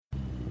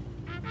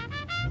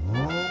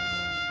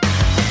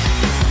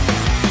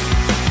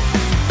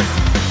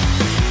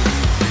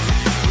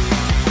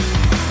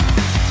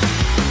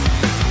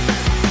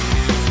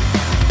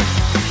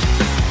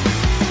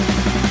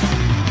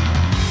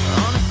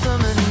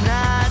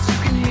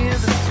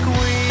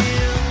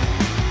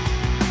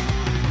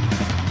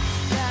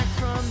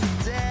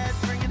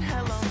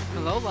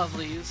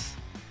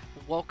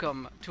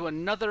welcome to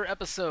another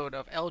episode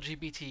of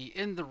LGBT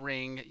in the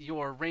Ring,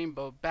 your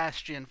rainbow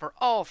bastion for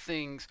all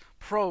things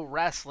pro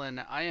wrestling.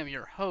 I am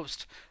your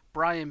host,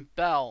 Brian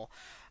Bell.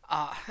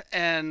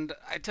 And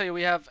I tell you,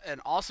 we have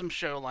an awesome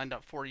show lined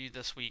up for you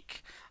this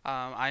week.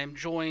 I am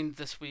joined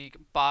this week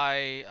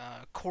by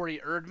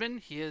Corey Erdman.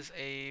 He is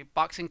a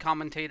boxing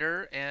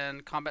commentator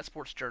and combat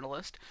sports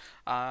journalist.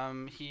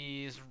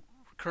 He's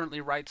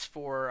currently writes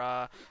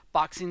for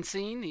Boxing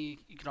Scene.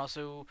 You can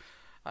also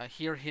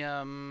hear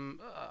him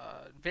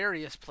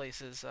various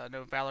places.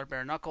 No Valor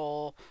Bare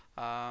Knuckle.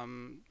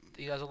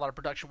 He does a lot of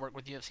production work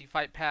with UFC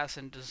Fight Pass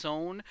and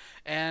DAZN.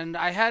 And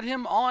I had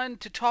him on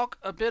to talk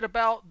a bit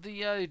about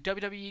the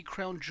WWE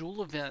Crown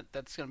Jewel event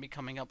that's going to be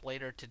coming up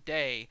later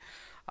today.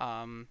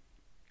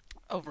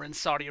 Over in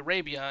Saudi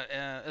Arabia,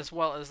 as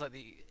well as like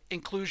the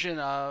inclusion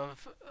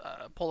of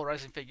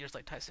polarizing figures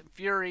like Tyson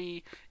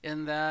Fury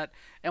in that.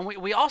 And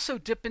we also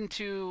dip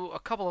into a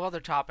couple of other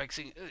topics,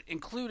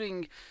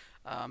 including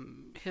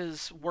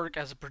his work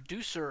as a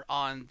producer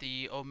on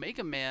the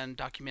Omega Man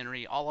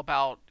documentary, all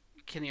about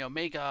Kenny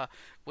Omega,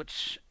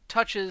 which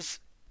touches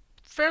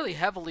fairly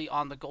heavily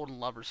on the Golden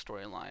Lover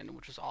storyline,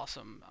 which is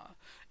awesome.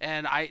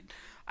 And I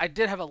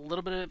did have a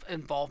little bit of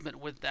involvement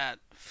with that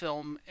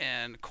film,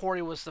 and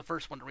Corey was the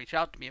first one to reach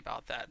out to me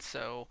about that.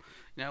 So,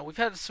 we've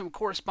had some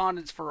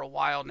correspondence for a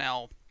while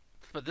now,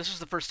 but this was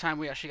the first time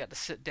we actually got to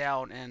sit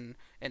down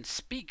and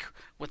speak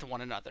with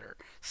one another.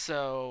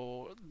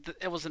 So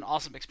it was an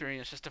awesome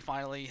experience just to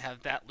finally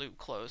have that loop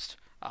closed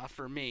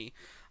for me.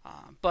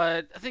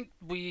 But I think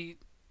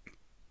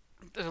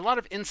there's a lot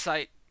of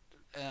insight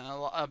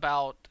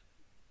about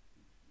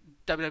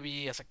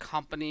WWE as a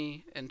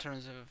company in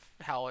terms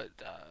of how it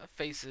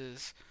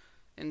faces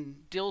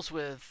and deals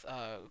with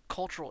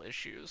cultural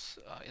issues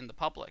in the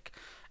public.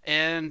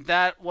 And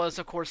that was,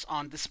 of course,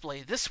 on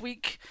display this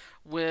week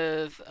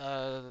with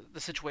the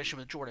situation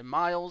with Jordan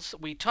Miles.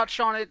 We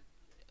touched on it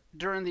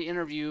during the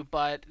interview,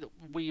 but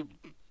we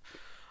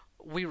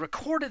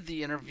recorded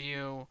the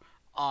interview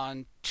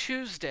on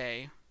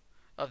Tuesday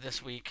of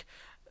this week,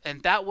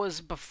 and that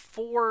was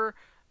before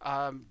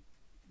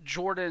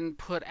Jordan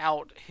put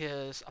out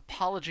his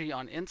apology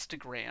on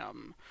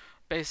Instagram,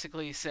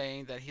 basically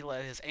saying that he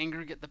let his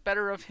anger get the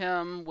better of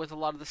him with a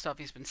lot of the stuff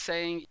he's been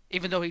saying,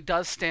 even though he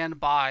does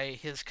stand by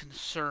his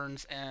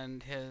concerns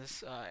and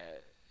his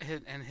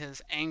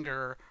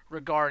anger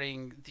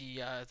regarding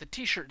the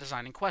T-shirt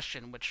design in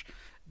question, which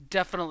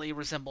definitely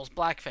resembles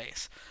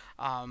blackface.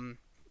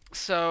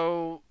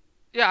 So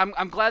yeah,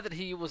 I'm glad that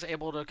he was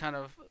able to kind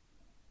of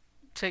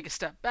take a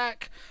step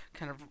back,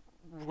 kind of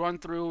run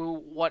through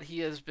what he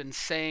has been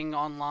saying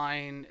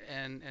online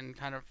and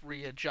kind of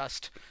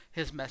readjust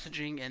his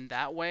messaging in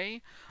that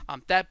way.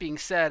 That being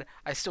said,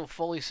 I still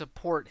fully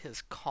support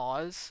his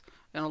cause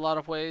in a lot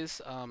of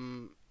ways.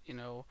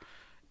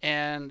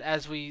 And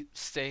as we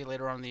say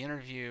later on in the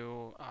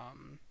interview,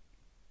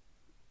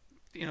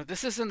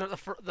 this isn't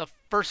the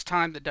first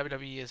time that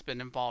WWE has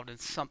been involved in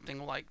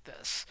something like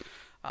this.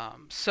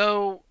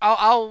 So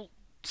I'll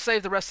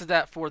save the rest of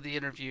that for the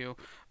interview.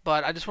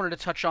 But I just wanted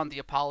to touch on the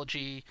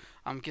apology,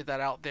 get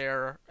that out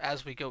there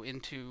as we go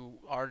into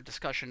our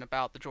discussion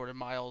about the Jordan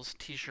Miles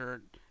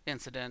T-shirt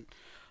incident,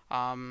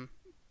 and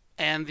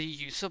the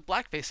use of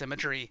blackface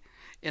imagery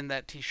in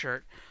that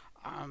T-shirt.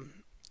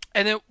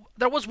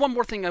 There was one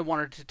more thing I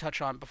wanted to touch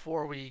on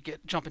before we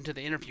jump into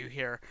the interview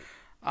here,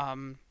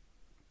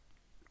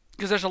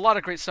 because there's a lot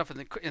of great stuff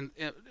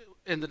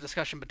in the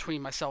discussion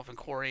between myself and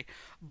Corey.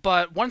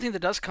 But one thing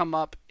that does come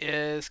up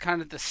is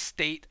kind of the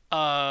state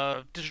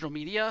of digital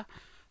media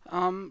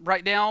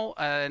right now,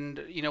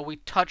 and we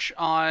touch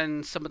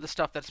on some of the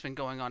stuff that's been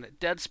going on at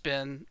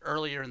Deadspin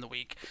earlier in the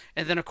week,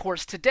 and then of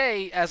course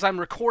today, as I'm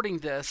recording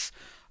this,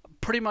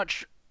 pretty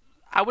much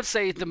I would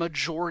say the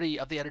majority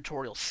of the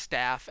editorial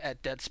staff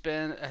at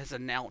Deadspin has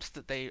announced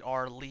that they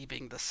are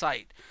leaving the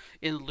site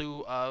in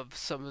lieu of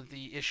some of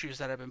the issues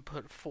that have been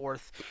put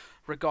forth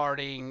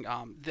regarding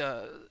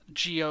the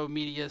Geo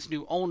Media's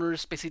new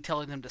owners basically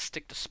telling them to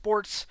stick to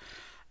sports,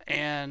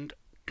 and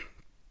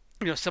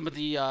some of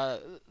the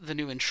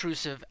new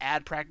intrusive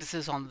ad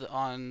practices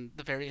on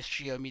the various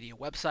Geo Media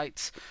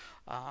websites.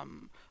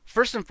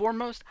 First and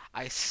foremost,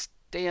 I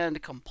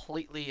stand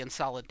completely in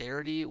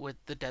solidarity with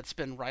the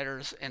Deadspin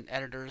writers and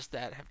editors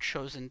that have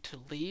chosen to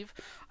leave.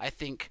 I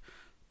think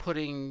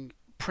putting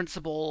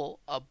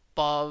principle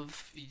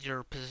above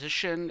your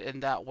position in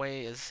that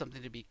way is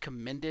something to be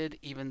commended,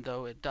 even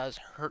though it does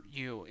hurt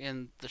you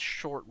in the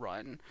short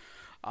run.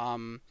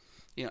 And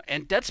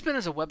Deadspin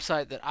is a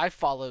website that I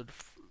followed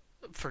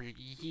for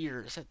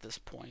years at this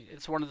point.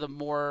 It's one of the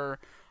more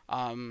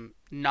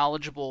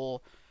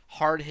knowledgeable,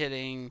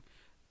 hard-hitting.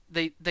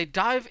 They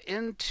dive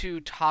into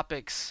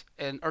topics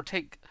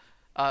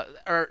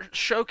or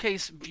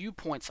showcase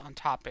viewpoints on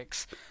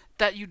topics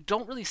that you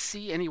don't really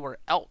see anywhere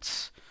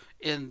else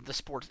in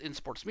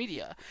sports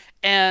media.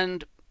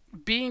 And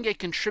being a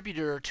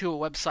contributor to a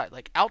website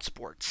like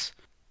Outsports,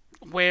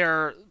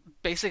 where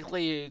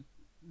basically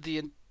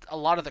a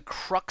lot of the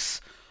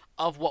crux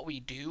of what we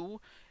do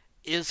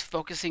is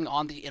focusing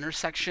on the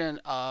intersection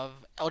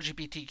of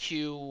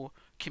LGBTQ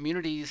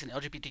communities and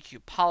LGBTQ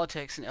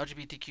politics and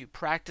LGBTQ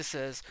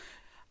practices,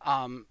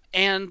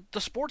 and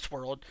the sports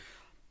world.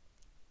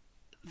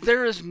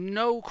 There is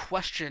no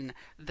question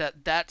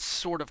that that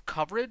sort of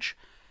coverage,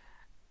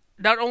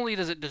 not only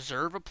does it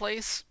deserve a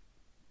place,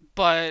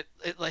 but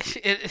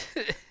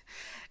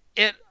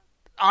it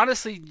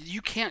honestly,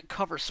 you can't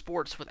cover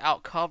sports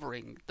without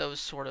covering those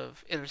sort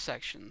of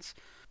intersections.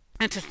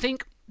 And to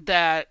think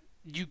that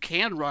you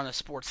can run a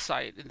sports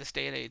site in this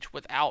day and age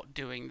without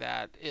doing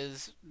that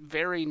is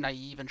very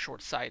naive and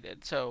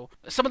short-sighted. So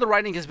some of the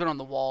writing has been on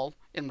the wall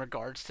in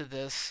regards to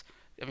this.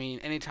 I mean,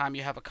 anytime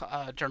you have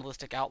a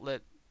journalistic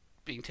outlet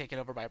being taken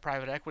over by a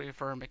private equity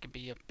firm, it can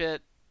be a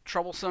bit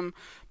troublesome.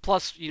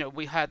 Plus,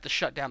 we had the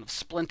shutdown of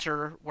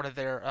Splinter, one of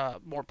their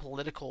more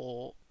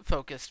political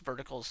focused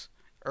verticals,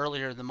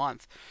 earlier in the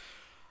month.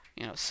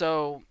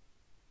 So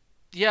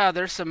yeah,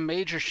 there's some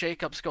major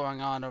shakeups going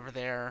on over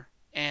there,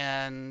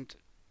 and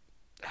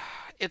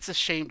it's a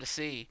shame to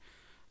see.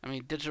 I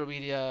mean, digital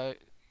media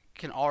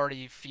can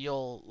already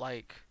feel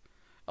like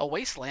a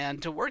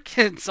wasteland to work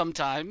in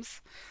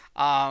sometimes.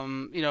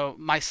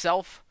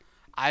 Myself,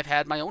 I've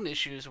had my own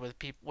issues with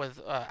people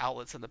with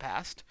outlets in the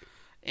past,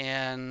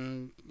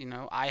 and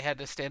I had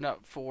to stand up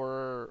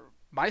for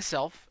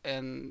myself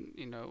and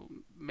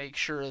make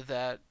sure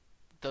that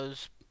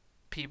those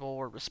people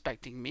were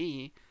respecting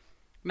me,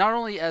 not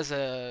only as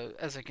a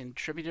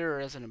contributor or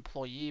as an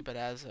employee, but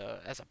as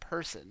a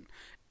person.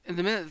 And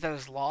the minute that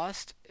is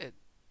lost, it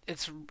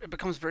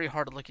becomes very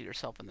hard to look at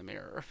yourself in the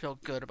mirror or feel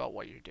good about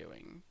what you're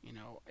doing.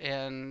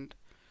 And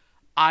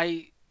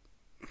I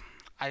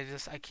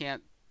I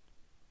can't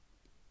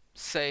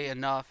say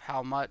enough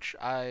how much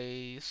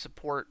I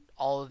support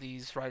all of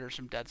these writers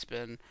from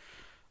Deadspin,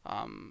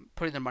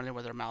 putting their money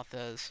where their mouth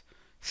is,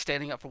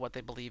 standing up for what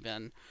they believe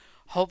in.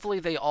 Hopefully,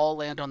 they all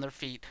land on their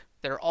feet.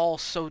 They're all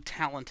so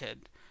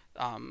talented,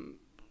 um,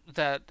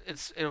 that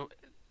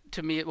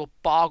to me it will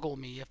boggle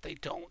me if they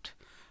don't.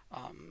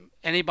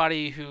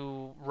 Anybody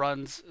who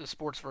runs a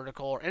sports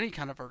vertical or any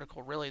kind of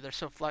vertical, really, they're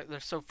so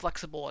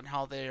flexible in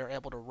how they are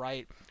able to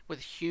write with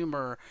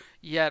humor,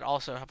 yet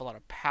also have a lot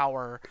of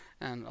power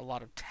and a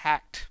lot of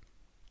tact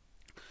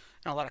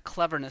and a lot of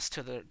cleverness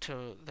to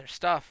their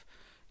stuff.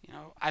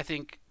 I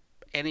think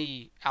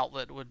any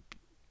outlet would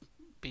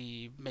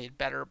be made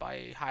better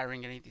by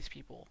hiring any of these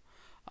people.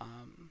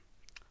 Um,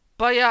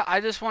 but yeah,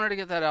 I just wanted to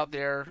get that out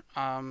there,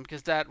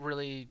 because that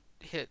really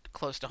hit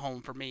close to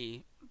home for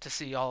me to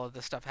see all of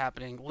this stuff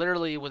happening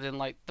literally within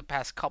like the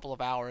past couple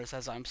of hours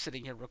as I'm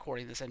sitting here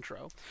recording this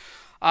intro.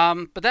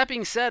 But that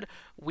being said,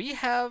 we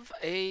have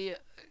a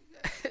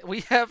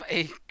we have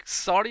a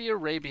Saudi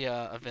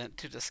Arabia event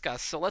to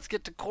discuss. So let's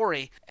get to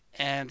Corey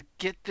and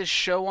get this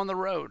show on the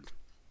road.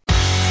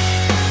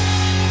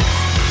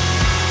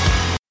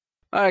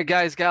 All right,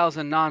 guys, gals,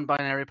 and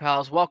non-binary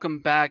pals, welcome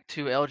back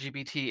to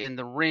LGBT in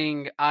the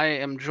Ring. I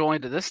am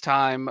joined this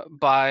time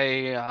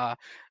by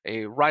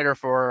a writer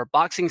for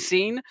Boxing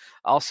Scene,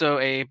 also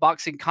a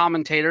boxing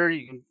commentator.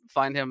 You can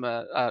find him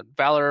at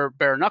Valor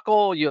Bare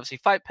Knuckle, UFC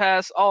Fight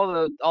Pass,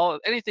 all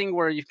anything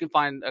where you can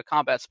find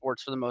combat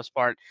sports for the most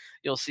part.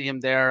 You'll see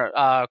him there.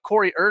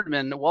 Corey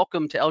Erdman,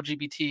 welcome to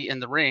LGBT in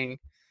the Ring.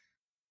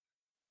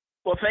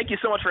 Well, thank you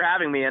so much for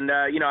having me. And,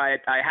 I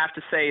have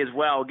to say as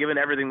well, given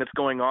everything that's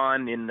going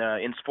on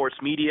in sports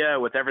media,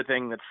 with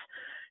everything that's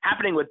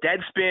happening with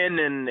Deadspin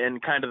and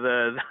kind of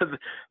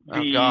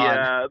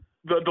the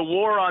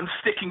war on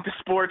sticking to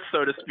sports,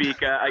 so to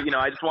speak, I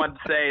just wanted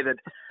to say that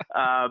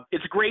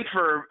it's great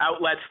for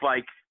outlets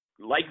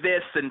like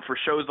this and for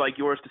shows like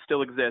yours to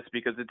still exist,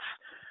 because it's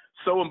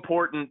so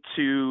important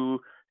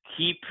to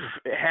keep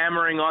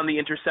hammering on the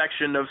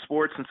intersection of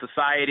sports and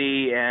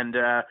society, and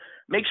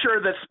make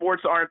sure that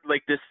sports aren't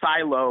like this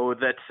silo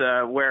that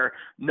where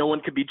no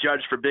one could be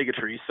judged for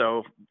bigotry.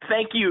 So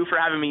thank you for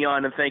having me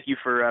on, and thank you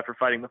for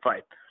fighting the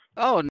fight.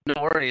 Oh, no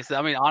worries.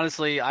 I mean,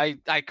 honestly, I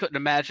couldn't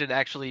imagine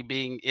actually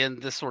being in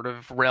this sort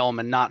of realm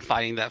and not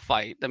fighting that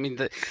fight. I mean,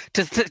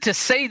 to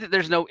say that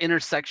there's no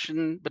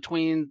intersection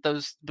between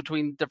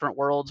different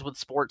worlds with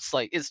sports,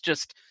 like, it's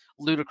just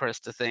ludicrous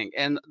to think.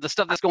 And the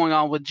stuff that's going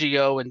on with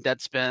Geo and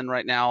Deadspin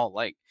right now,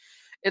 like,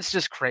 it's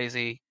just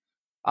crazy.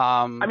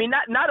 I mean,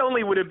 not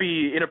only would it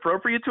be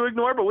inappropriate to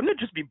ignore, but wouldn't it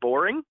just be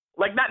boring?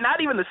 Like,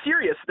 not even the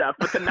serious stuff,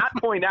 but to not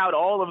point out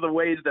all of the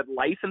ways that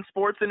life and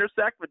sports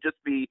intersect would just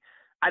be,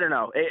 I don't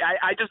know.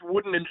 I just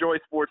wouldn't enjoy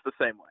sports the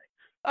same way.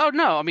 Oh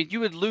no, I mean, you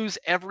would lose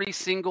every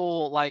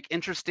single like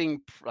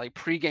interesting like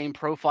pregame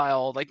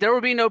profile. Like, there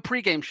would be no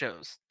pregame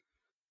shows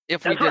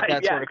if we That's did right.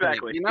 that Yeah, sort of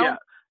exactly. thing. You know,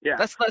 Yeah.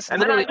 that's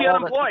And then literally I'd be all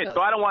unemployed, that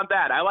so I don't want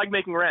that. I like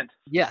making rent.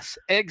 Yes,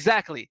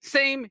 exactly.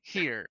 Same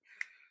here.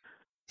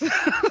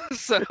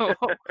 So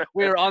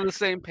we're on the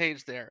same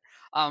page there.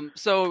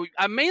 So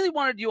I mainly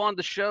wanted you on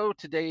the show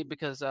today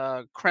because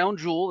Crown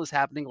Jewel is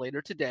happening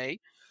later today.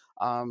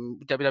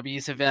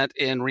 WWE's event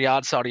in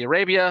Riyadh, Saudi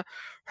Arabia.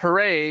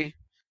 Hooray!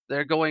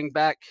 They're going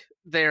back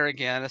there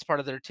again as part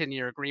of their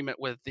 10-year agreement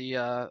with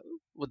the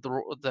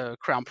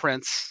Crown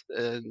Prince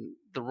and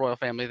the royal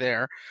family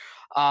there.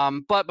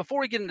 But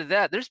before we get into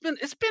that,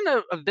 it's been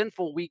a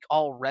eventful week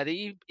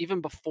already,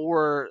 even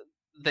before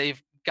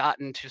they've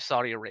gotten to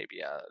Saudi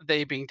Arabia,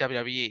 they being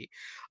WWE.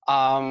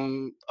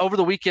 Over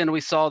the weekend,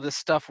 we saw this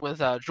stuff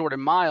with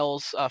Jordan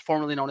Miles,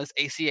 formerly known as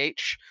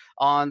ACH,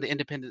 on the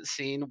independent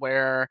scene,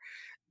 where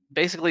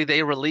basically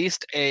they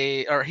released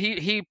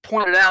he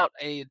pointed out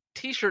a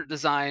T-shirt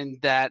design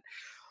that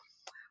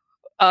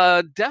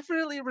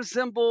definitely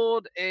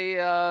resembled a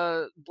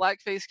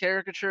blackface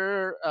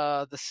caricature,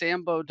 the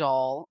Sambo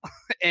doll,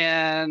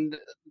 and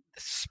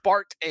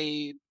sparked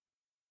a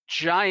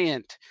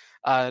giant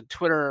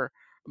Twitter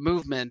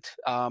movement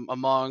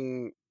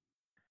among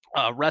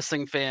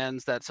wrestling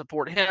fans that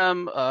support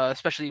him,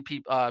 especially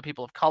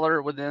people of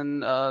color within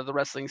the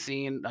wrestling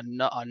scene.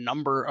 A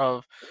number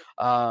of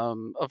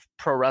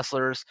pro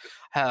wrestlers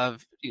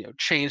have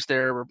changed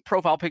their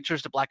profile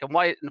pictures to black and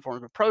white in the form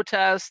of a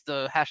protest.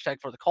 The hashtag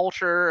for the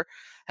culture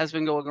has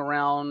been going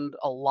around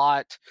a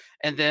lot,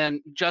 and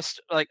then just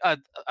like I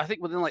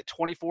think within like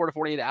 24 to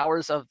 48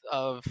 hours of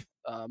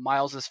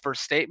Miles's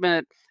first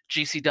statement,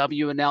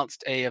 GCW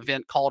announced a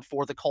event called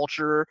For the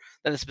Culture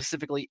that is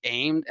specifically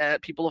aimed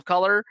at people of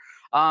color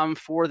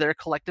for their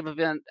collective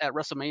event at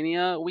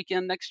WrestleMania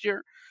weekend next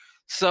year.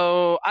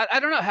 So I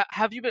don't know.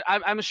 Have you been?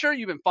 I'm sure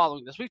you've been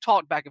following this. We've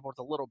talked back and forth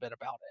a little bit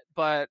about it,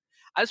 but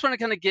I just want to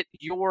kind of get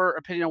your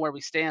opinion on where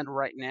we stand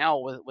right now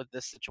with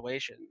this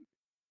situation.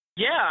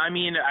 Yeah, I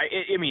mean,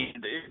 it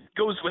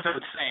goes without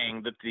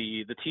saying that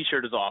the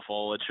T-shirt is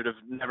awful. It should have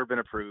never been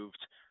approved.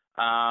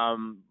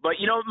 But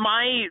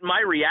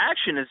my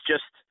reaction is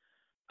just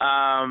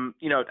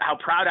how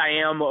proud I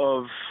am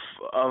of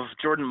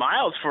Jordan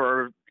Miles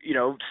for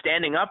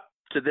standing up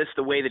to this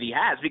the way that he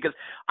has, because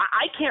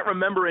I can't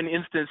remember an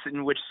instance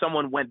in which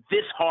someone went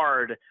this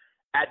hard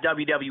at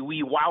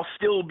WWE while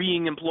still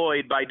being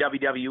employed by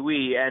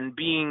WWE and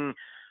being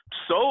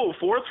so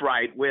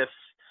forthright with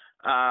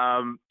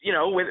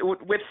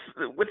with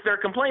their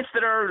complaints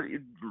that are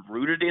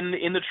rooted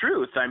in the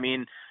truth. I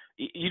mean,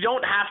 you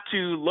don't have to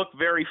look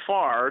very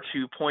far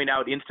to point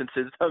out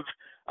instances of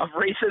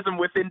racism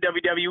within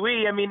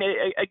WWE. I mean,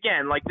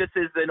 again, like, this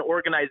is an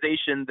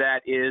organization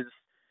that is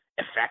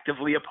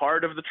effectively a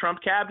part of the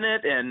Trump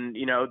cabinet, and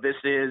this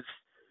is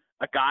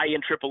a guy in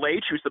Triple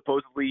H who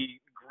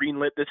supposedly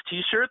greenlit this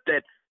T-shirt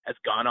that has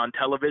gone on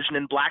television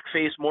in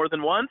blackface more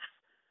than once.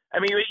 I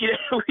mean,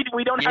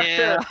 we don't have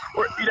to.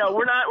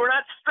 We're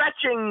not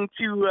stretching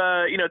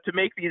to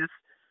make these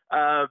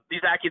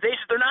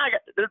accusations. They're not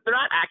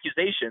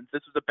accusations.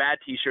 This was a bad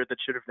T-shirt that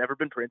should have never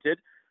been printed,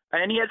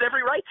 and he has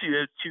every right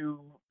to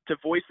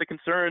voice the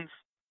concerns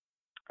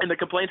and the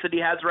complaints that he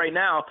has right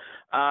now.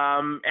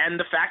 And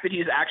the fact that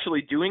he's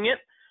actually doing it,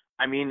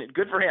 I mean,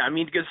 good for him. I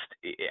mean, because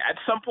at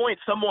some point,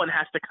 someone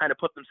has to kind of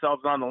put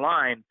themselves on the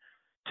line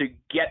to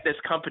get this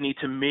company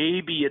to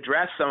maybe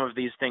address some of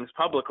these things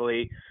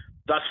publicly.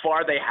 Thus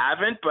far, they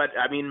haven't. But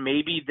I mean,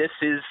 maybe this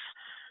is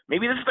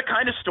the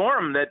kind of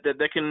storm that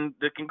can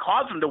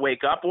cause them to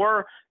wake up,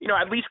 or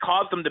at least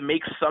cause them to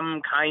make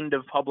some kind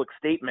of public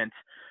statement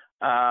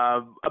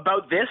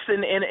about this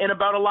and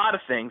about a lot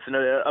of things, and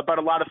about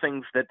a lot of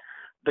things that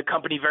the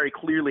company very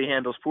clearly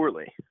handles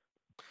poorly.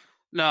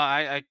 No,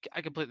 I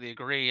completely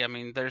agree. I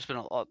mean, there's been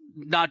a lot,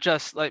 not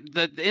just like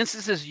the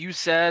instances you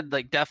said,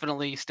 like,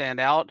 definitely stand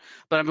out,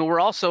 but I mean,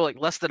 we're also like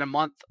less than a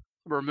month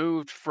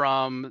removed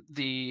from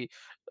the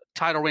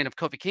title reign of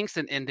Kofi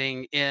Kingston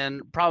ending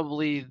in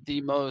probably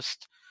the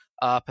most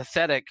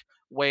pathetic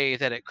way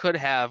that it could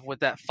have, with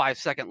that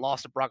 5-second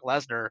loss to Brock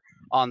Lesnar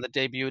on the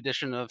debut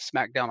edition of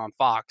SmackDown on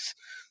Fox.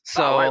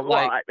 So, I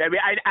mean,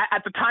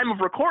 at the time of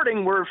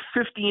recording, we're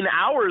 15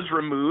 hours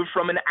removed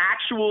from an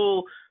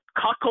actual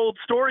cuckold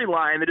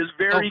storyline that is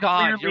very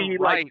clearly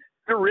like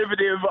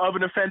derivative of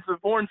an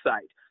offensive porn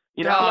site.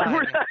 We're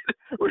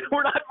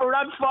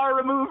not far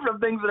removed from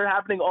things that are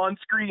happening on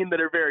screen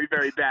that are very,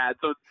 very bad.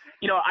 So,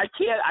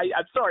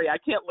 I'm sorry, I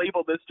can't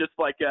label this just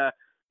like a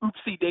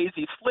oopsie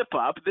daisy slip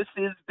up. This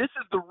is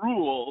the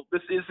rule.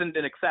 This isn't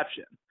an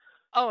exception.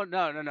 Oh,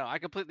 no. I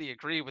completely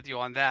agree with you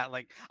on that.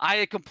 Like, I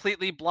had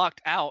completely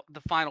blocked out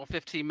the final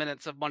 15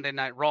 minutes of Monday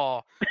Night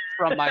Raw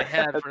from my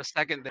head for a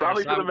second there.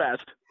 Probably for the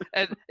best.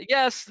 And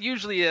yes,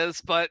 usually is,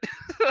 but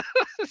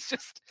it's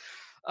just,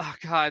 oh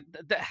God,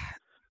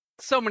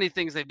 so many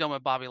things they've done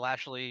with Bobby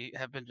Lashley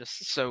have been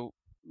just so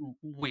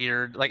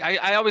weird. Like,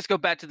 I always go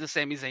back to the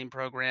Sami Zayn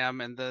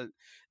program and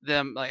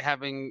them like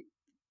having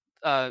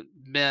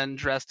men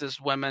dressed as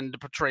women to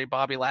portray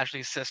Bobby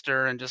Lashley's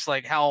sister, and just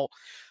like how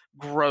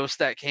gross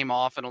that came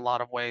off in a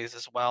lot of ways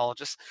as well.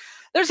 Just,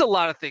 there's a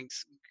lot of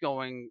things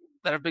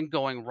that have been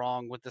going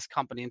wrong with this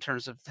company in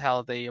terms of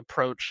how they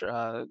approach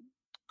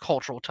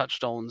cultural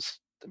touchstones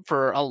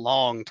for a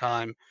long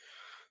time.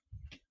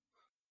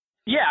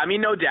 Yeah, I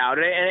mean, no doubt.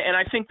 And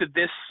I think that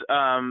this,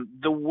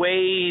 the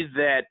way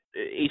that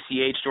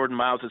ACH, Jordan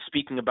Miles, is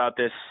speaking about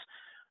this,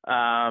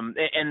 and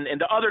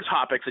the other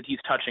topics that he's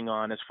touching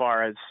on, as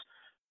far as,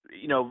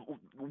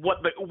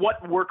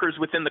 what workers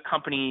within the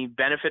company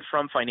benefit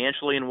from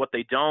financially and what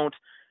they don't.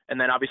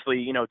 And then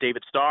obviously,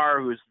 David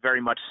Starr, who's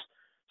very much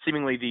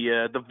seemingly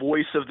the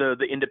voice of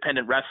the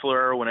independent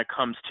wrestler when it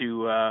comes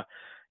to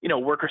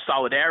worker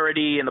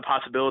solidarity and the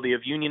possibility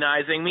of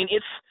unionizing. I mean,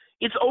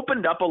 it's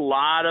opened up a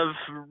lot of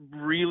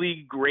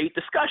really great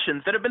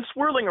discussions that have been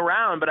swirling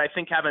around, but I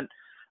think haven't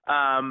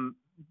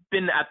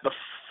been at the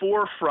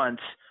forefront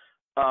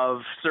of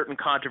certain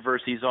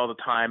controversies all the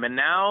time. And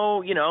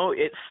now,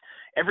 it's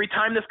every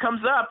time this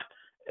comes up,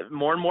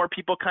 more and more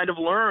people kind of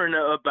learn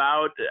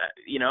about,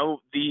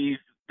 the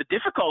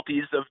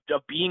difficulties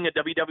of being a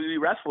WWE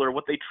wrestler,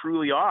 what they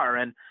truly are.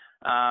 And,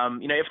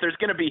 if there's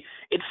going to be,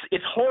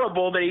 it's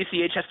horrible that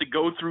ACH has to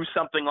go through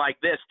something like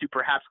this to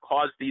perhaps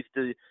cause these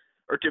to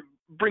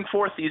bring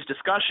forth these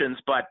discussions.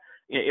 But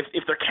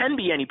if there can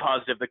be any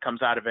positive that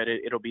comes out of it,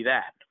 it'll be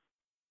that.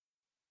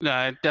 No,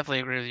 I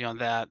definitely agree with you on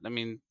that. I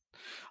mean,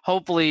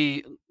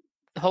 hopefully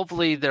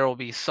there will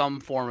be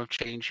some form of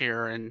change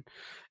here, and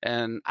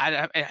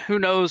who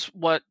knows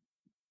what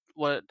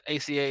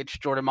ACH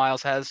Jordan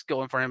Myles has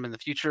going for him in the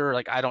future.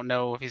 Like, I don't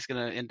know if he's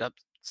going to end up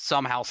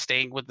somehow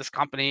staying with this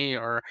company,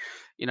 or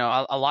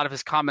a lot of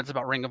his comments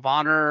about Ring of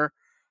Honor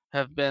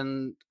have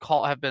been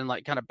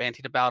like kind of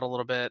bantied about a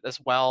little bit as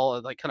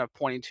well, like kind of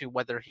pointing to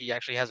whether he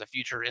actually has a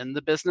future in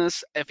the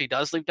business if he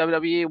does leave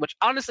WWE, which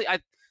honestly I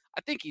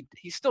think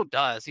he still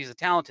does. He's a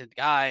talented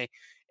guy,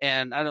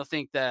 and I don't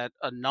think that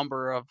a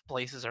number of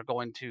places are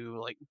going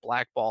to like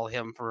blackball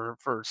him for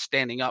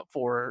standing up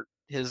for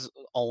his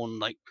own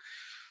like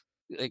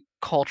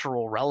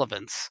cultural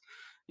relevance,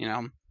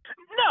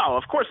 No,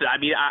 of course. I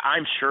mean,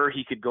 I'm sure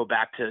he could go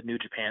back to New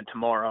Japan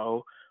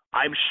tomorrow.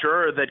 I'm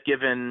sure that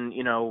given,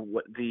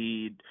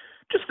 the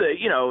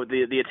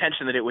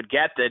attention that it would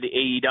get, that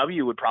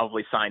AEW would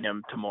probably sign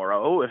him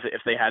tomorrow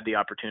if they had the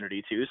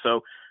opportunity to.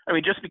 So, I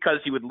mean, just because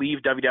he would leave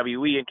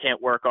WWE and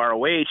can't work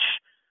ROH,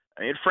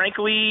 I mean,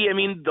 frankly,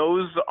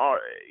 those are,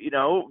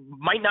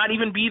 might not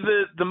even be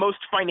the most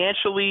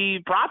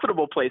financially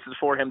profitable places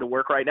for him to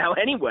work right now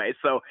anyway.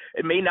 So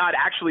it may not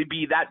actually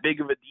be that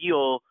big of a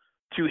deal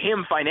to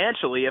him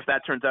financially if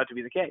that turns out to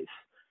be the case.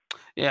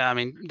 Yeah, I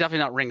mean, definitely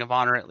not Ring of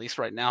Honor, at least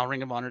right now.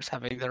 Ring of Honor is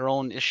having their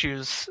own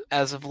issues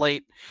as of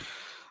late.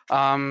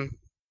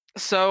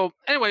 So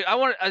anyway, I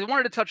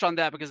wanted to touch on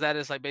that because that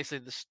is like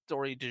basically the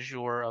story du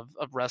jour of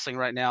wrestling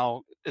right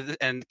now,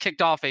 and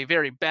kicked off a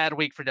very bad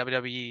week for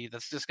WWE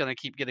that's just going to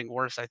keep getting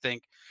worse, I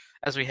think,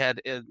 as we head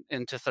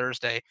into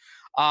Thursday.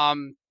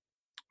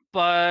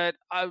 But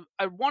I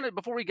wanted,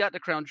 before we got to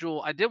Crown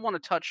Jewel, I did want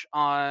to touch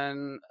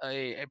on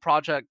a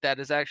project that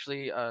is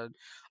actually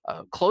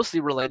closely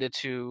related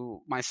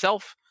to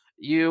myself,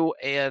 you,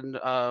 and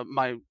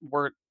my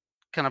work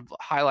kind of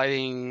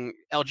highlighting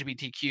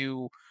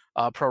LGBTQ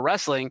pro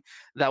wrestling.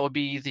 That would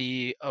be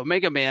the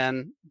Omega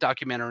Man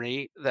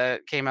documentary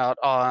that came out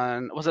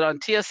was it on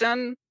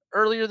TSN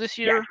earlier this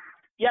year? Yeah.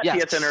 Yeah,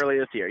 yes. TSN earlier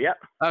this year. Yep.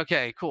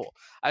 Okay, cool.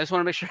 I just want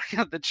to make sure I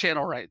got the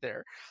channel right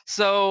there.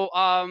 So,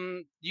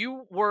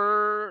 you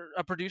were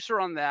a producer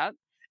on that,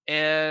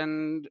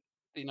 and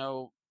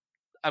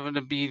I'm going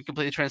to be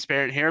completely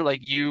transparent here.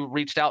 Like, you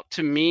reached out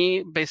to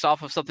me based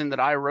off of something that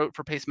I wrote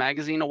for Pace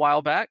Magazine a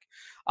while back,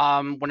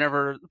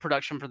 whenever the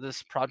production for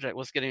this project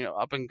was getting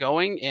up and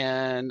going,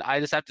 and I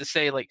just have to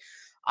say, like,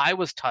 I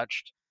was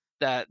touched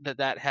that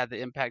had the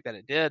impact that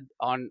it did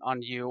on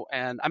you,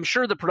 and I'm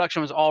sure the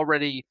production was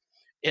already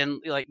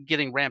in like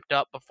getting ramped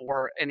up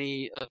before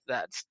any of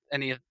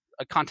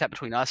contact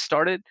between us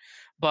started.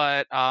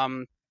 But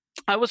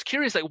I was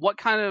curious, like, what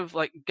kind of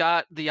like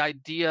got the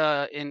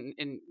idea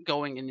in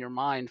going in your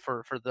mind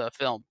for the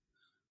film?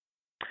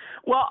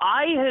 Well,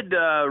 I had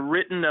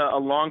written a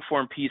long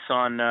form piece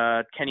on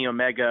Kenny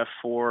Omega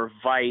for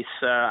Vice.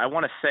 I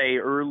want to say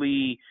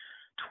early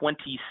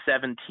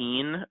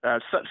 2017,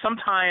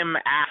 sometime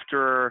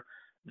after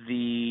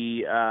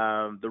the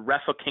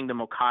Wrestle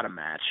Kingdom Okada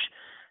match.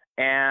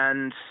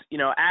 And,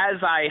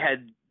 as I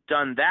had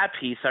done that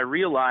piece, I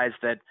realized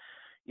that,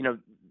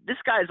 this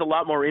guy is a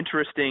lot more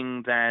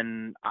interesting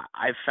than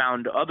I've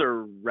found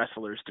other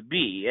wrestlers to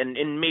be.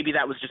 And maybe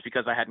that was just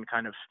because I hadn't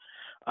kind of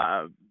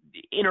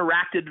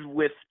interacted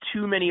with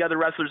too many other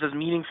wrestlers as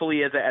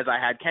meaningfully as I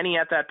had Kenny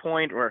at that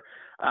point, or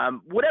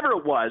whatever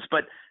it was.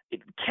 But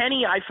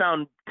Kenny, I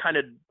found, kind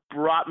of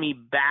brought me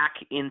back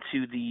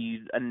into the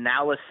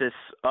analysis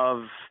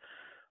of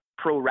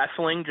pro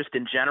wrestling just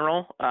in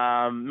general.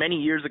 Many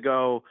years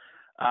ago,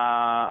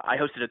 I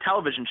hosted a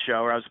television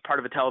show, or I was part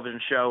of a television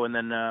show, and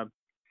then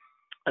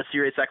a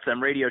Sirius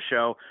XM radio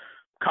show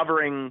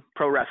covering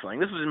pro wrestling.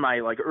 This was in my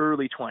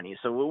early 20s.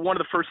 So one of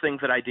the first things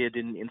that I did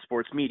in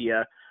sports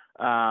media,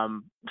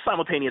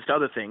 simultaneous to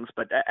other things,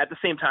 but at the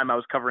same time I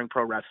was covering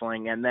pro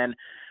wrestling. And then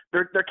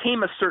there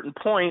came a certain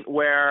point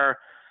where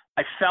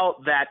I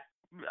felt that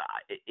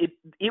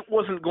it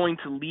wasn't going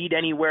to lead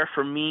anywhere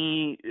for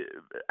me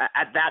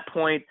at that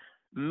point,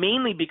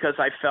 mainly because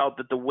I felt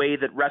that the way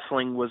that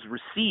wrestling was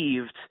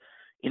received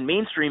in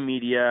mainstream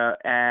media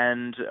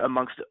and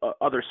amongst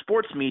other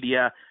sports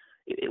media,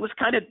 it was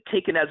kind of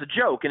taken as a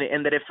joke,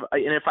 and that if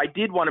I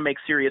did want to make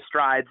serious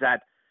strides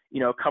at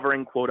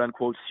covering quote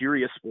unquote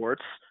serious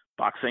sports,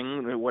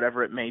 boxing,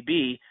 whatever it may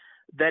be,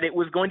 that it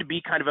was going to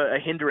be kind of a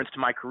hindrance to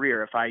my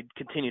career if I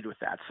continued with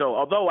that. So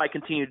although I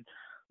continued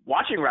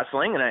watching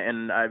wrestling,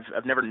 and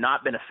I've never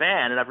not been a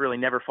fan, and I've really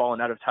never fallen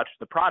out of touch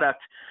with the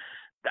product,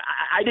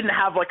 I didn't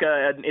have like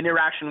an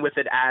interaction with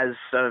it as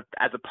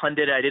a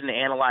pundit. I didn't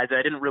analyze it.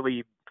 I didn't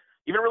really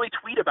even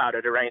tweet about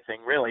it or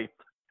anything really.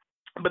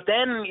 But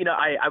then, you know,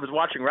 I was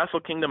watching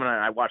Wrestle Kingdom, and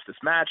I watched this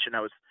match, and I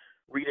was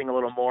reading a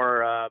little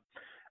more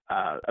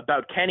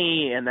about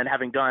Kenny, and then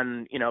having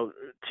done, you know,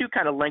 2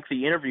 kind of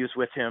lengthy interviews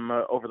with him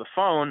over the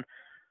phone,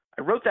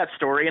 I wrote that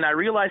story, and I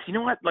realized, you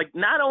know what, like,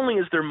 not only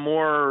is there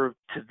more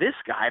to this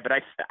guy, but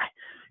I've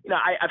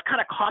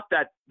kind of caught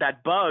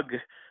that bug,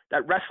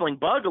 that wrestling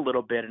bug a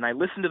little bit, and I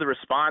listened to the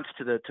response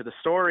to the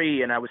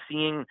story, and I was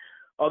seeing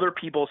other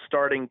people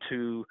starting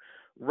to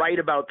write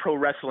about pro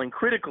wrestling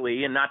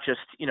critically, and not just,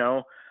 you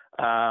know,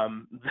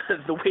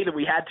 the way that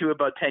we had to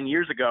about 10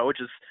 years ago,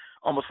 which is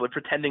almost like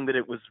pretending that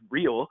it was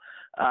real,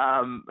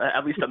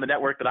 at least on the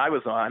network that I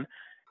was on.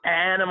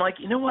 And I'm like,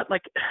 you know what,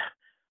 like,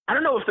 I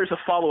don't know if there's a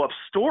follow-up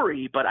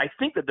story, but I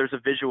think that there's a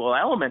visual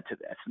element to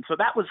this. And so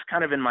that was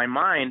kind of in my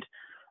mind.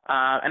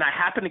 And I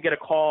happened to get a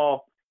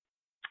call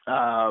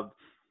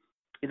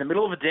in the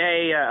middle of the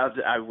day.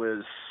 I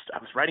was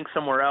writing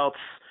somewhere else,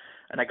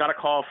 and I got a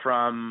call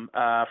from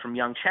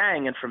Young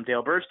Chang and from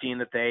Dale Burstein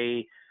that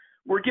they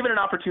were given an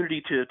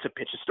opportunity to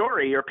pitch a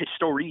story or pitch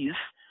stories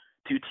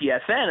to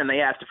TSN, and they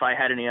asked if I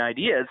had any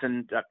ideas,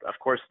 and of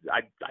course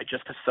I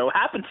just so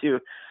happened to.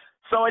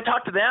 So I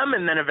talked to them,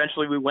 and then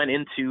eventually we went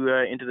into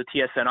the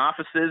TSN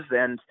offices,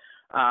 and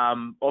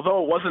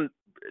although it wasn't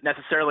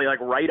necessarily like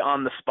right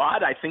on the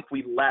spot, I think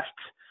we left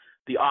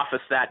the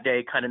office that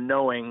day kind of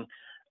knowing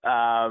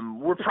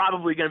we're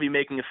probably going to be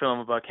making a film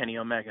about Kenny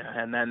Omega,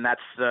 and then that's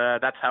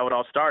how it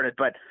all started.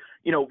 But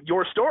you know,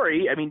 your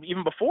story, I mean,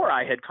 even before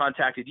I had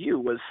contacted you,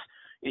 was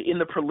in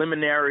the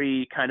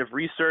preliminary kind of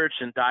research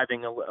and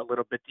diving a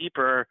little bit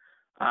deeper.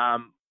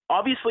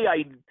 Obviously,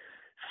 I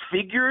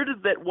figured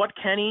that what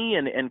Kenny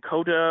and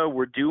Kota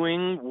were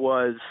doing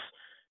was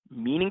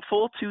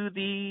meaningful to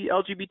the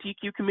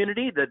LGBTQ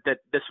community, that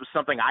this was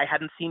something I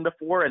hadn't seen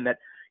before, and that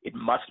it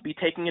must be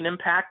taking an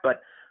impact,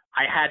 but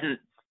I hadn't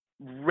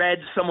read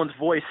someone's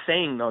voice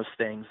saying those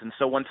things. And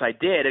so once I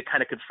did, it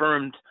kind of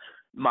confirmed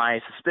my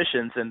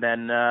suspicions, and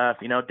then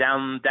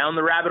down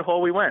the rabbit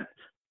hole we went.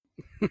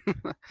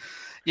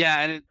 Yeah,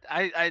 and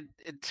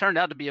it turned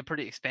out to be a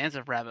pretty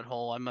expansive rabbit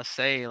hole, I must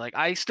say. Like,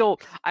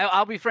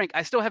 I'll be frank,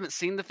 I still haven't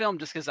seen the film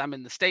just because I'm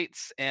in the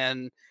States,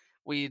 and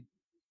we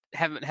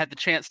haven't had the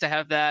chance to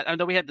have that. I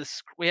know we had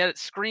it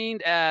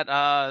screened at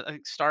I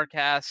think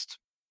Starcast,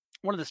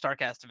 one of the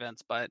Starcast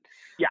events, but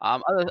yeah.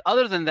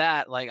 Other than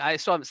that, like, I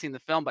still haven't seen the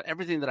film, but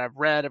everything that I've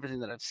read, everything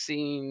that I've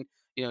seen,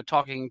 you know,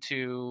 talking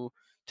to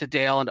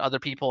Dale and other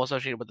people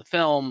associated with the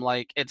film,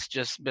 like, it's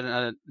just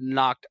been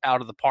knocked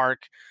out of the park.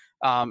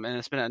 And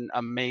it's been an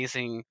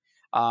amazing,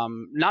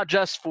 not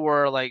just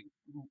for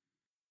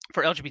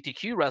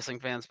LGBTQ wrestling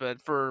fans,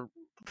 but for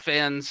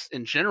fans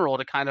in general,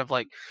 to kind of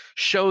like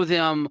show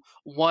them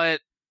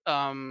what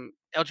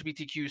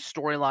LGBTQ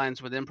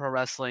storylines within pro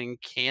wrestling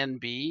can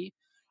be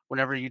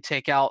whenever you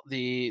take out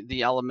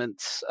the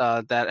elements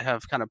that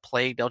have kind of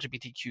plagued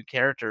LGBTQ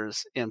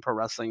characters in pro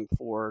wrestling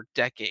for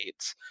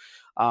decades.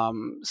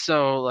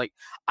 So like,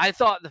 I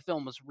thought the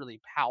film was really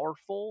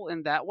powerful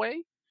in that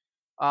way.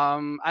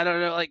 I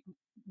don't know, like,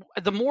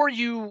 the more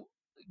you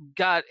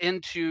got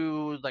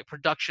into like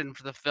production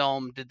for the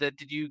film,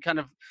 did you kind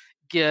of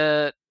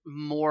get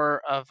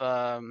more of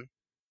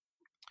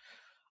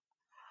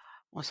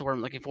what's the word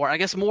I'm looking for? I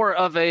guess more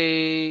of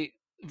a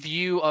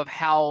view of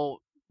how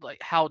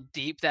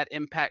deep that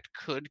impact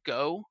could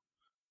go?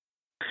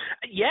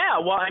 Yeah,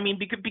 well, I mean,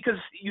 because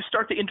you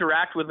start to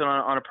interact with it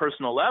on a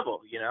personal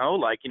level, you know,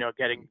 like, you know,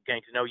 getting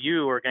to know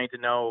you, or getting to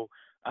know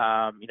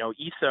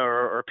Issa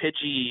or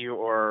Pidgey,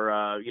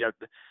 or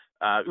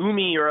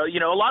Umi, or, you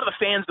know, a lot of the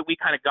fans that we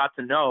kind of got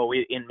to know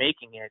in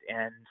making it,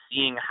 and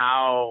seeing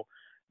how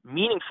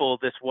meaningful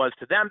this was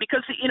to them,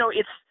 because, you know,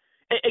 it's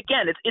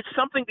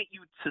something that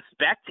you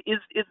suspect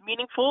is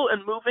meaningful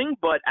and moving,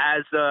 but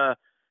as a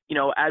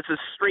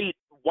straight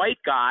white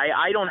guy,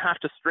 I don't have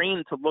to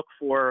strain to look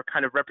for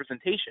kind of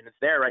representation. It's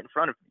there right in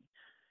front of me.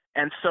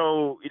 And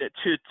so, you know,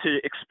 to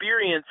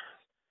experience,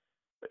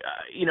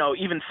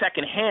 even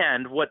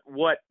secondhand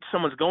what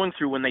someone's going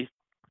through when they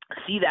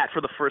see that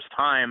for the first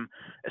time,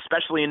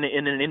 especially in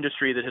an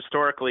industry that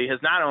historically has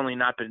not only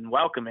not been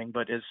welcoming,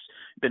 but has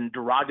been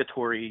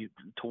derogatory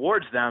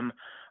towards them,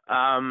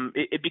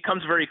 it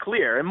becomes very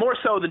clear, and more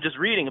so than just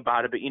reading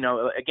about it. But, you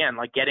know, again,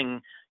 like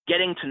getting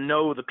to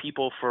know the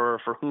people for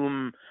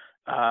whom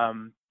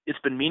it's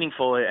been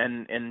meaningful,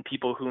 and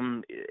people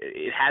whom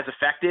it has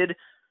affected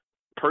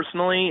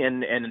personally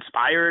and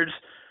inspired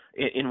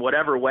in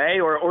whatever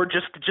way, or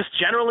just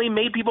generally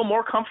made people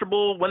more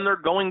comfortable when they're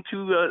going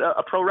to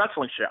a pro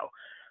wrestling show.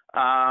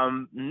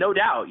 No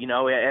doubt, you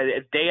know,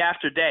 day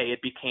after day,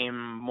 it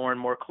became more and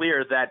more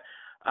clear that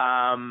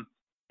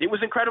it was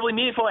incredibly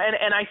meaningful.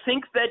 And I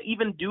think that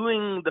even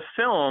doing the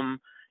film,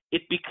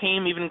 it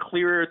became even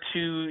clearer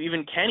to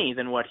even Kenny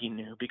than what he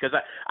knew, because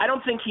I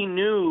don't think he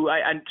knew.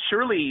 And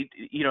surely,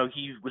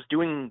 he was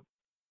doing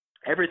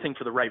everything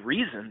for the right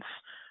reasons,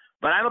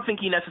 but I don't think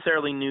he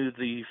necessarily knew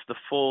the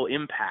full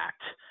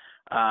impact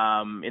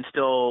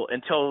until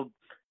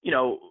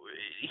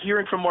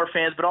hearing from more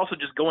fans, but also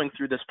just going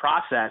through this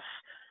process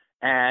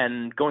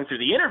and going through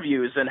the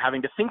interviews and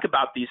having to think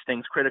about these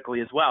things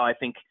critically as well. I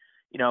think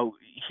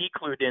he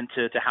clued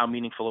into how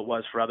meaningful it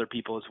was for other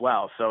people as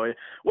well. So it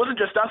wasn't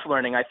just us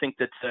learning. I think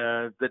that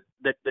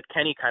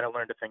Kenny kind of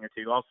learned a thing or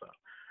two also.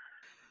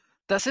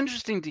 That's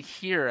interesting to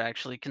hear,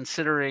 actually,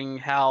 considering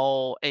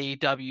how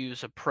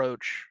AEW's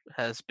approach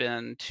has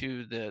been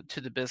to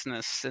the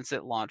business since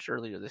it launched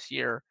earlier this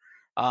year.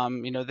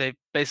 They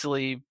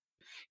basically,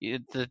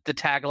 the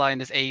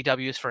tagline is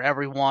AEW is for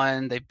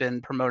everyone. They've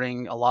been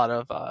promoting a lot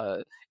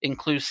of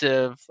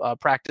inclusive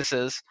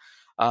practices,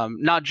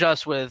 not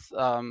just with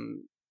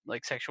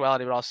like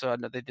sexuality, but also I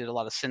know they did a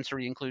lot of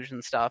sensory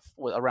inclusion stuff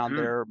around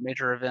their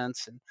major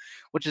events, and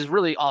which is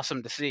really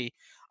awesome to see.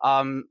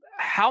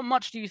 How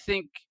much do you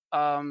think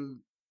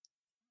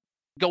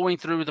going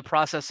through the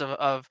process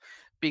of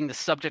being the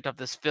subject of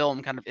this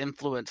film kind of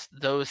influenced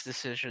those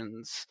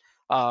decisions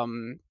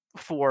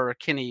for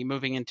Kenny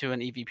moving into an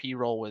EVP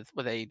role with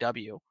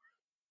AEW?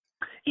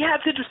 Yeah,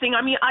 it's interesting.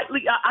 I mean,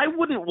 I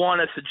wouldn't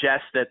want to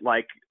suggest that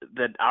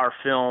our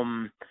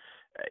film,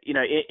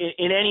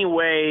 in any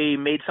way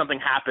made something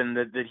happen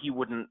that he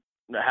wouldn't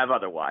have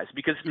otherwise,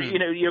 because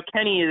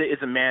Kenny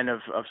is a man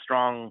of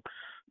strong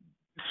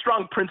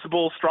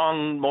principle,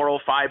 strong moral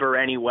fiber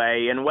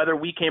anyway, and whether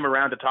we came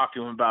around to talk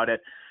to him about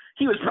it,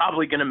 he was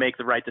probably going to make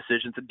the right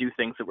decisions and do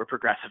things that were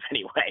progressive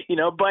anyway,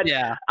 but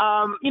yeah.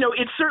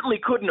 It certainly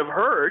couldn't have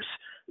hurt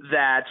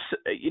that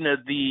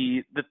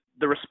the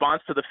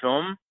response to the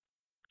film,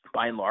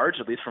 by and large,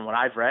 at least from what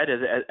I've read,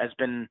 has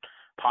been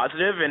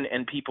positive,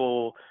 and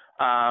people,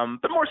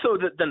 but more so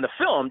than the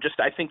film, just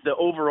I think the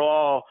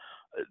overall,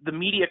 the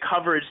media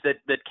coverage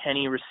that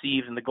Kenny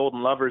received and the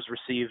Golden Lovers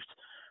received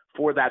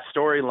for that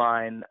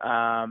storyline,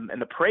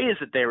 and the praise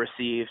that they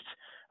received.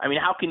 I mean,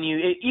 how can you,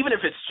 even if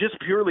it's just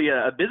purely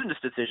a business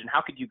decision,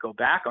 how could you go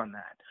back on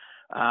that?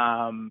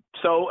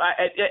 So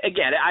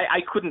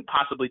I couldn't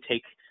possibly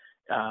take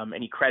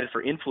any credit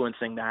for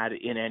influencing that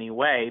in any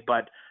way,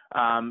 but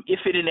if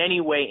it in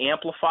any way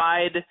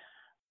amplified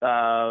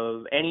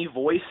any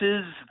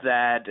voices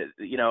that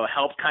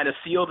helped kind of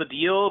seal the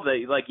deal,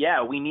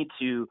 that we need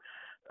to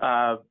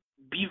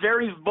be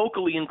very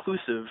vocally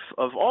inclusive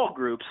of all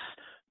groups,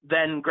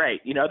 then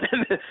great. Then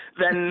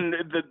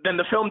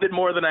the film did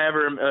more than I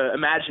ever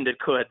imagined it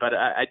could. But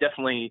I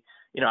definitely,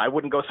 I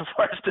wouldn't go so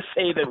far as to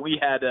say that we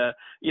had a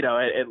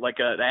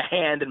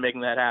hand in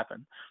making that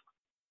happen.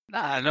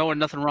 No,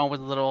 nothing wrong with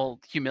a little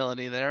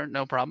humility there.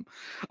 No problem.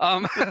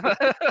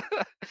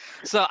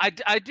 So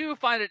I do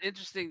find it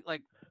interesting,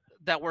 like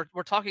that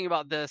we're talking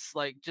about this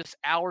like just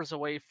hours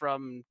away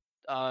from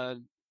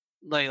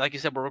like you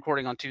said, we're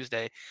recording on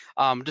Tuesday,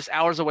 just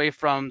hours away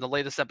from the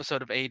latest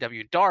episode of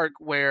AEW Dark,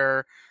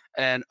 where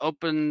an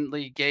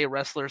openly gay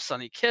wrestler,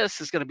 Sonny Kiss,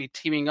 is going to be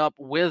teaming up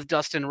with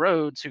Dustin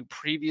Rhodes, who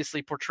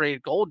previously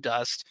portrayed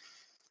Goldust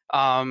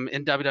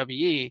in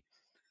WWE.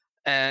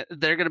 And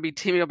they're going to be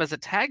teaming up as a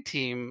tag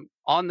team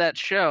on that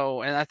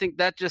show, and I think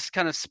that just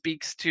kind of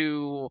speaks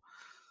to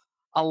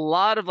a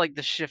lot of like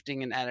the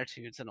shifting in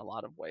attitudes in a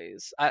lot of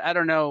ways. I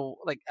don't know,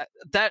 like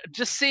that,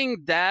 just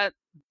seeing that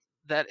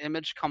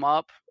image come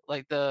up,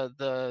 like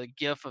the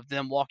gif of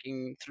them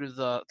walking through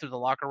the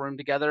locker room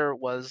together,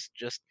 was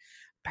just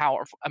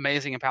powerful,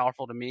 amazing and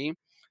powerful to me,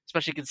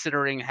 especially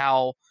considering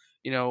how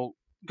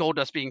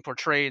Goldust being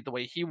portrayed the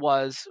way he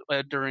was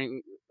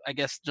during like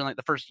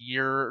the first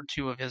year or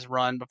two of his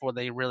run, before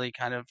they really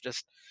kind of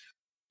just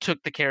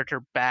took the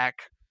character back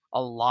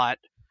a lot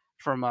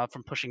from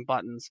pushing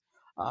buttons.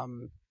 I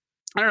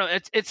don't know.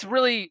 It's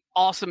really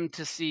awesome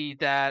to see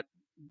that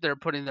they're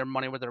putting their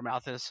money where their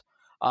mouth is,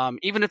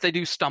 even if they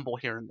do stumble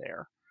here and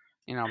there.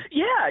 Yeah,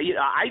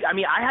 I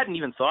mean, I hadn't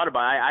even thought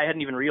about it. I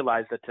hadn't even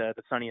realized that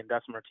Sonny and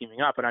Dustin are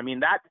teaming up. But I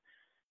mean,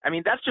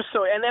 that's just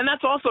so, and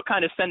that's also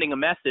kind of sending a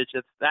message.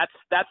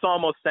 That's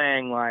almost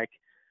saying like,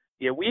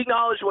 yeah, we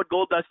acknowledge what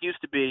Goldust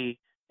used to be,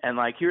 and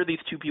like here are these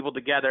two people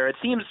together. It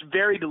seems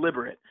very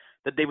deliberate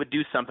that they would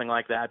do something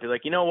like that. Be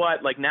like, you know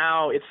what? Like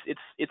now it's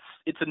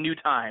a new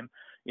time,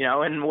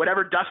 and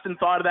whatever Dustin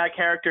thought of that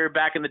character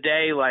back in the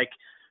day, like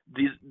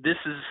he's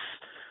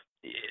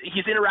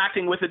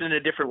interacting with it in a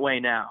different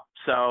way now.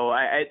 So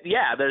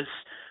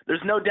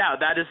there's no doubt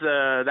that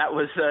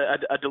was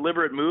a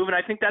deliberate move, and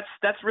I think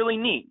that's really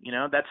neat.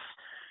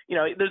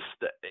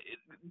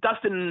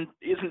 Dustin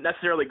isn't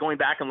necessarily going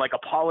back and like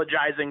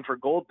apologizing for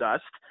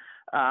Goldust,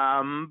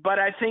 but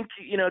I think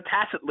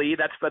tacitly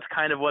that's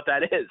kind of what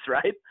that is,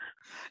 right?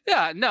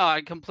 Yeah, no,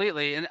 I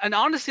completely, and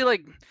honestly,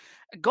 like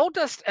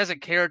Goldust as a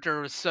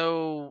character was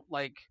so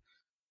like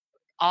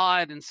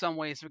odd in some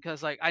ways,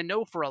 because like I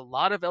know for a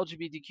lot of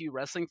LGBTQ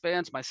wrestling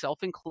fans,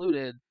 myself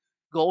included,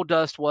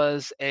 Goldust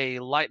was a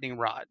lightning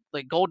rod.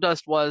 Like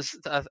Goldust was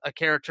a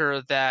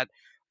character that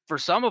for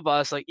some of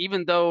us, like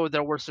even though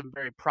there were some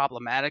very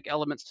problematic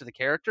elements to the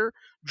character,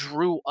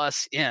 drew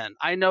us in.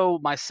 I know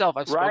myself,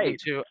 I've spoken Right.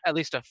 to at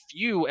least a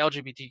few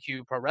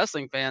LGBTQ pro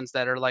wrestling fans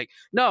that are like,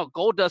 no,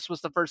 Goldust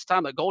was the first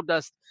time that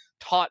Goldust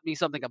taught me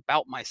something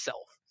about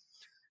myself.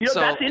 So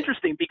That's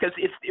interesting because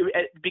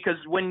because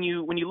when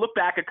you look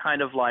back at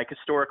kind of like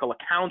historical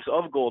accounts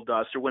of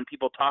Goldust, or when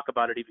people talk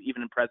about it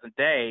even in present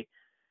day,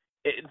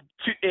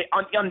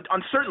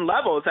 on certain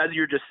levels, as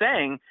you're just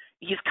saying,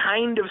 he's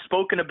kind of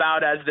spoken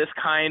about as this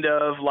kind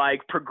of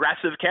like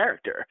progressive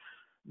character,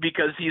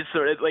 because he's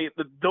sort of like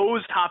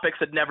those topics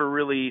had never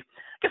really, I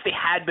guess they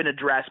had been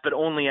addressed, but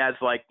only as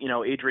like,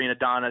 Adrian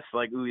Adonis,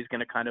 like, ooh, he's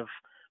going to kind of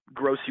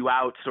gross you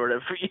out sort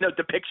of,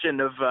 depiction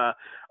of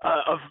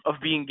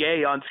being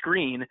gay on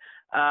screen.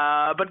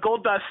 But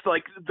Goldust,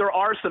 like, there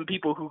are some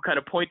people who kind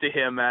of point to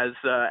him as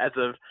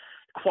a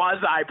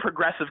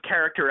quasi-progressive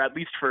character, at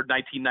least for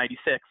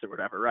 1996 or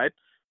whatever, right?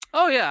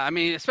 Oh yeah, I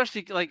mean,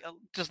 especially like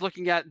just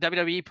looking at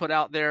WWE put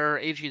out their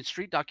Adrian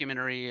Street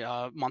documentary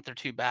a month or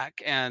two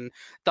back, and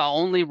the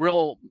only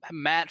real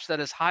match that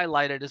is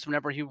highlighted is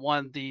whenever he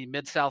won the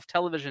Mid-South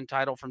television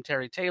title from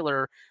Terry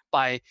Taylor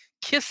by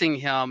kissing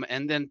him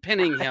and then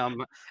pinning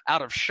him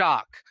out of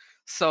shock.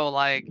 So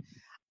like,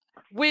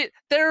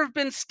 there have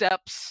been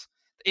steps,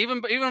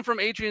 even from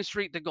Adrian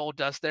Street to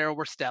Goldust, there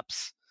were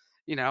steps,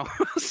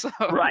 So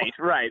Right.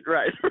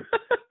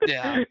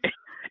 yeah.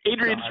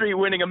 Adrian Street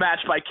winning a match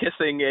by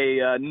kissing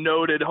a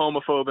noted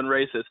homophobe and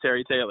racist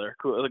Terry Taylor.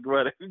 Cool. Like,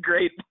 what a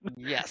great,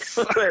 Yes,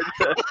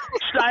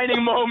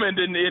 shining moment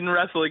in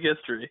wrestling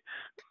history.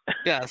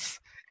 Yes,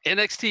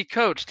 NXT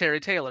coach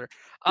Terry Taylor.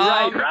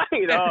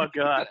 Right. Oh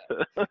God.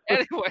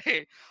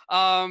 Anyway,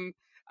 I'm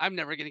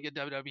never gonna get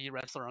WWE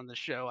wrestler on this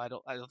show. I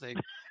don't think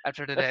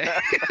after today.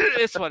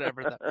 It's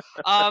whatever though.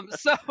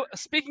 So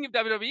speaking of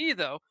WWE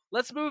though,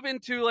 let's move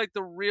into like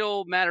the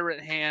real matter at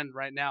hand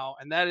right now,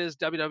 and that is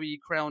WWE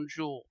Crown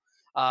Jewel.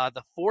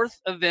 The fourth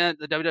event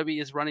the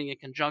WWE is running in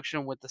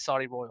conjunction with the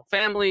Saudi royal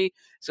family.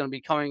 It's going to be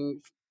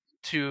coming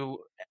to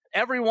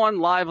everyone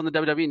live on the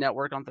WWE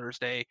network on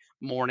Thursday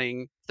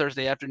morning,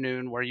 Thursday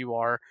afternoon, where you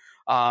are.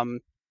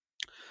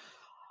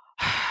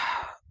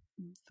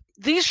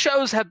 These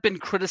shows have been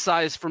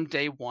criticized from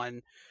day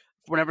one.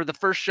 Whenever the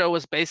first show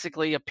was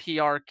basically a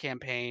PR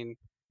campaign,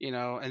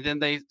 and then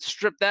they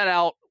stripped that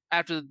out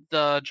after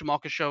the Jamal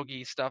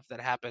Khashoggi stuff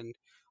that happened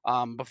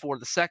before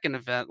the second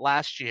event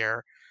last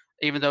year.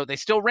 Even though they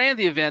still ran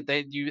the event,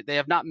 they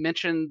have not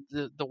mentioned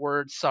the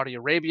word Saudi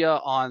Arabia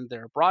on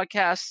their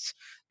broadcasts.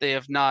 They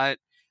have not.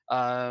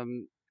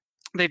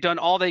 They've done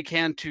all they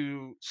can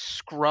to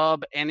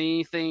scrub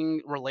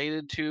anything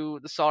related to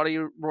the Saudi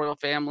royal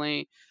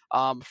family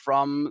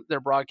from their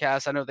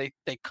broadcasts. I know they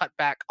cut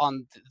back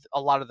on a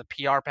lot of the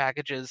PR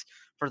packages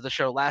for the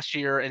show last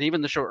year and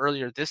even the show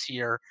earlier this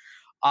year.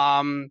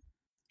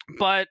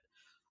 But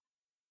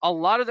a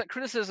lot of that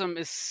criticism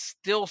is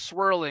still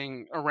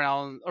swirling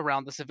around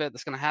this event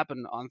that's going to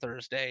happen on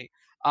Thursday.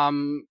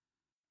 I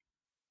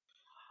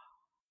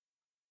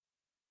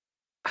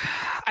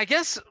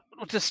guess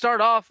to start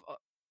off,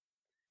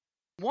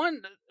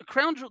 the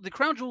Crown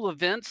Jewel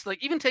events,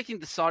 like even taking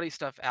the Saudi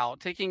stuff out,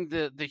 taking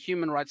the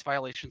human rights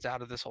violations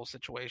out of this whole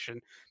situation,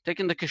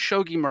 taking the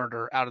Khashoggi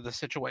murder out of the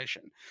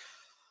situation,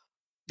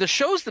 the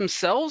shows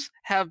themselves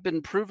have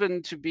been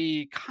proven to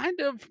be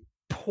kind of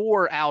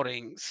poor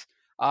outings.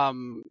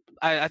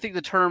 I think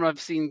the term I've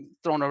seen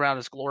thrown around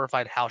is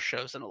glorified house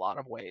shows in a lot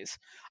of ways.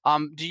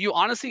 Do you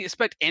honestly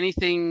expect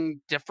anything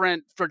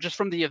different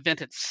from the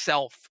event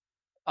itself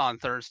on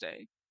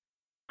Thursday?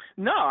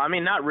 No, I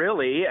mean, not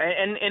really.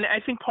 And I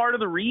think part of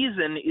the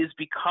reason is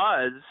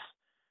because,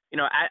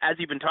 as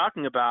you've been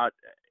talking about,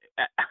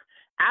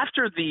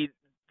 after the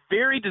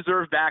very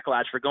deserved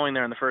backlash for going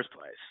there in the first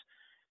place,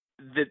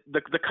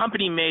 the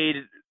company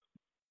made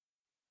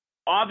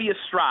obvious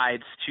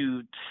strides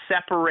to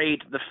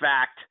separate the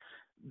fact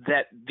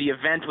that the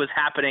event was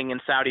happening in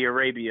Saudi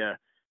Arabia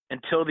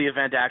until the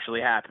event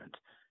actually happened.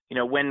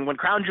 When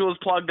Crown Jewel is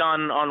plugged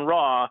on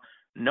Raw,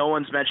 no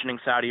one's mentioning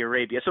Saudi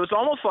Arabia. So it's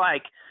almost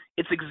like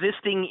it's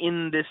existing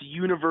in this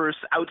universe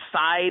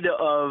outside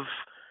of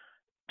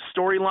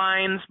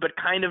storylines, but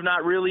kind of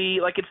not really.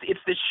 Like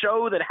it's this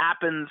show that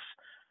happens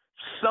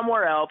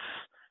somewhere else,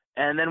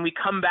 and then we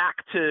come back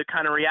to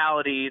kind of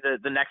reality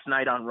the next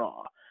night on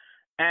Raw.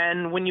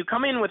 And when you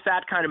come in with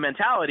that kind of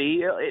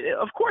mentality,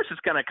 of course it's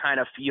going to kind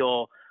of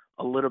feel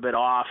a little bit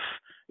off,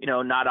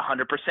 not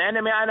 100%. I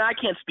mean, I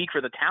can't speak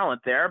for the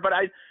talent there, but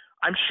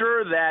I'm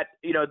sure that,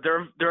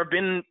 there have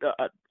been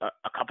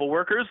a couple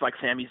workers like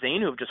Sami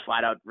Zayn who have just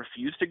flat out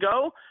refused to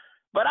go.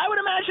 But I would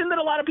imagine that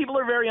a lot of people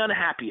are very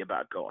unhappy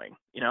about going,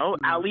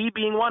 Ali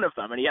being one of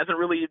them. And he hasn't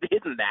really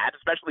hidden that,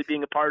 especially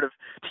being a part of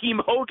Team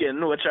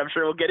Hogan, which I'm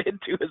sure we'll get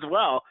into as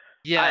well.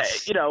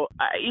 Yes. I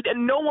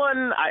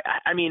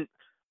mean,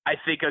 I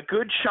think a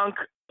good chunk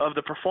of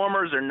the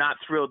performers are not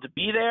thrilled to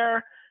be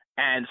there.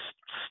 And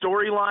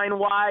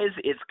storyline-wise,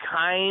 it's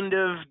kind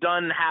of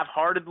done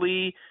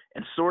half-heartedly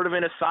and sort of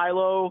in a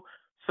silo.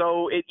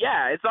 So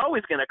it's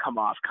always going to come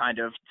off kind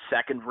of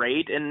second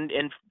rate and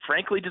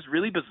frankly just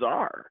really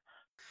bizarre.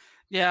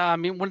 Yeah, I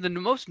mean, one of the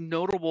most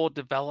notable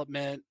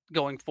development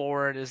going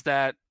forward is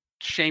that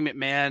Shane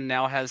McMahon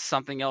now has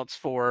something else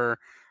for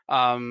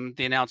the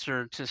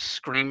announcer to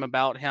scream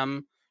about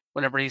him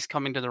whenever he's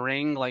coming to the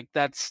ring. Like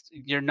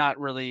you're not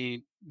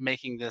really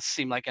making this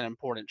seem like an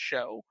important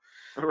show.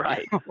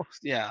 Right.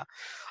 Yeah.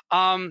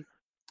 Um,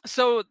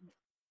 so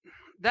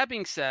that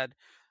being said,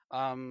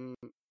 um,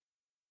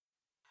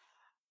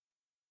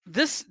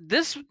 this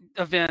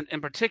event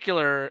in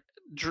particular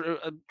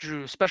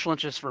drew special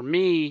interest for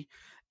me,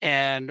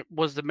 and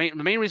was the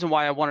main reason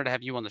why I wanted to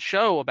have you on the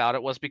show about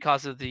it was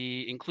because of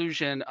the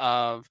inclusion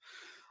of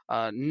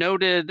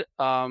noted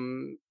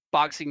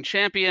boxing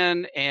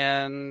champion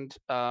and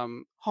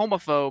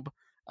homophobe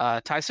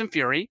Tyson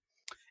Fury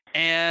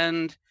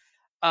and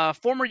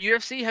former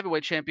UFC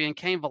heavyweight champion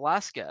Cain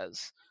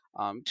Velasquez.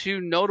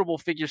 Two notable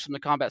figures from the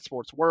combat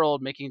sports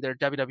world making their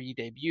WWE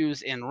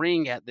debuts in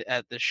ring at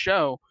the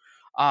show.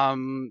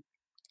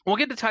 We'll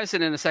get to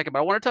Tyson in a second, but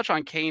I want to touch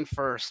on Cain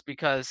first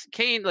because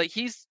Cain, like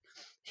he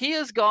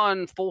has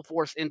gone full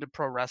force into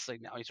pro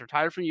wrestling now. He's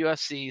retired from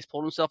UFC. He's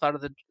pulled himself out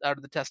of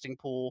the testing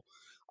pool.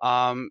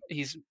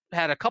 He's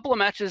had a couple of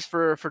matches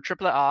for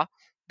AAA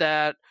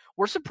that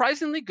were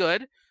surprisingly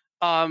good.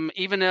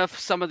 Even if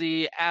some of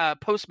the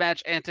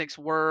post-match antics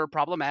were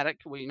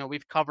problematic,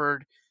 we've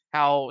covered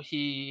how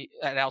he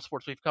at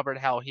Outsports. We've covered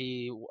how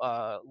he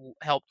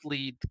helped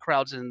lead the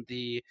crowds in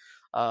the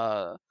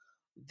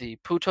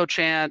Puto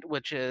chant,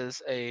 which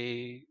is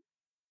a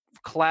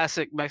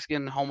classic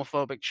Mexican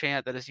homophobic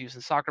chant that is used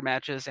in soccer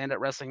matches and at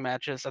wrestling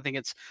matches. I think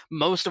it's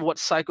most of what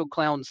Psycho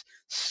Clown's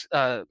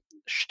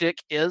shtick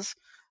is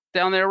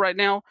down there right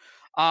now.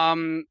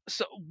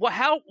 So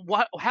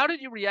how did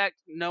you react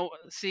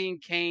seeing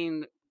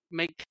Cain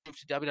make the move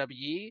to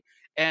WWE,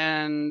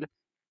 and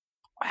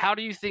how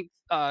do you think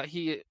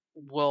he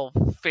will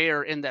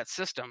fare in that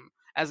system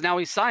as now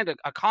he's signed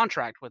a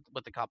contract with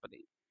the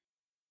company?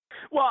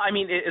 Well, I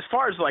mean, as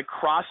far as like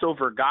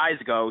crossover guys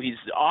go, he's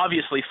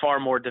obviously far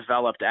more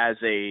developed as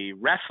a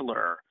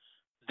wrestler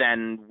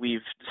than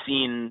we've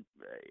seen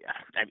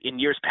in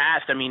years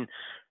past. I mean,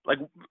 like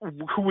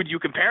who would you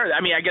compare? I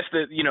mean, I guess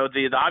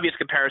the obvious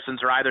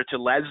comparisons are either to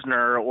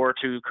Lesnar or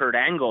to Kurt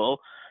Angle,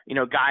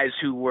 guys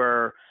who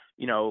were,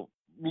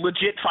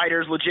 legit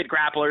fighters, legit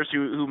grapplers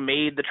who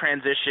made the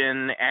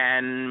transition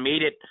and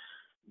made it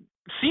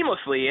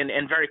seamlessly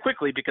and very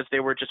quickly because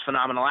they were just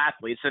phenomenal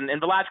athletes. And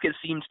Velasquez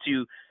seems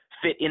to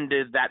fit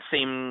into that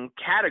same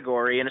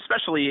category, and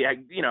especially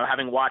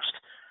having watched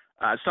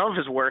some of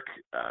his work,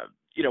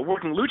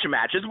 working lucha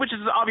matches, which is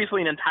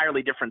obviously an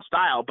entirely different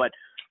style, but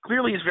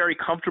clearly he's very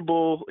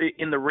comfortable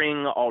in the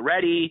ring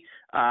already.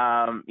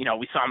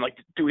 We saw him like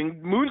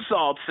doing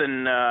moonsaults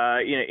and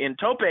in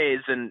topes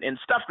and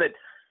stuff that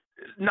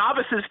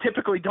novices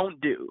typically don't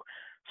do.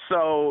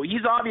 So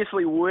he's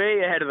obviously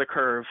way ahead of the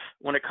curve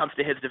when it comes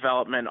to his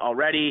development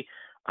already.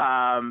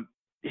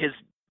 His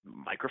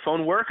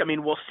microphone work, I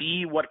mean, we'll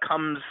see what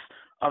comes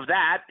of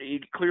that.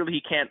 Clearly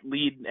he can't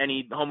lead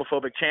any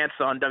homophobic chants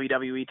on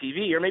WWE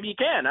TV, or maybe he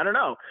can, I don't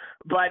know.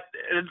 But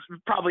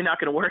it's probably not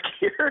going to work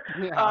here.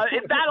 Yeah.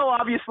 That'll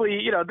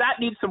obviously, that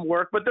needs some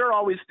work, but there are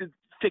always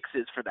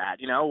fixes for that,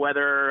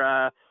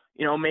 whether,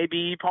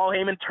 maybe Paul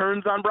Heyman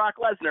turns on Brock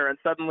Lesnar and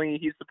suddenly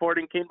he's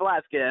supporting Cain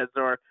Velasquez,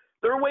 or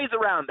there are ways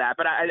around that.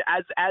 But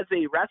as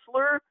a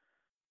wrestler,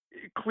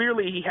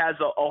 clearly he has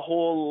a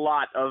whole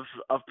lot of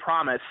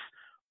promise,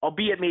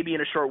 albeit maybe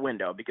in a short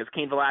window, because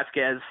Cain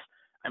Velasquez,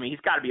 I mean, he's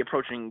got to be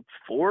approaching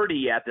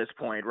 40 at this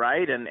point,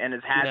 right? And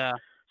has had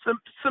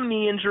some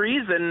knee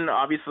injuries, and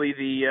obviously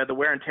the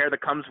wear and tear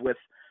that comes with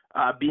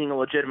being a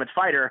legitimate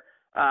fighter.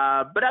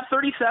 But at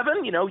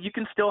 37, you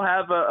can still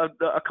have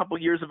a couple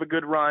years of a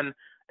good run,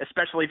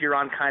 especially if you're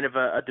on kind of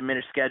a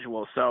diminished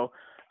schedule. So,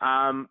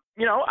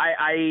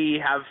 I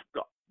have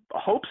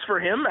hopes for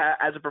him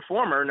as a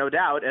performer, no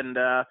doubt. And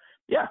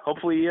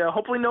hopefully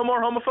no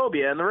more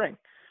homophobia in the ring.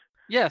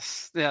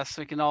 Yes,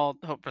 we can all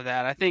hope for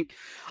that.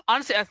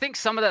 Honestly, I think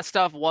some of that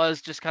stuff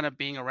was just kind of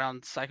being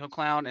around Psycho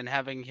Clown and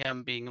having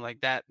him being like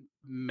that,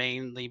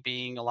 mainly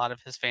being a lot of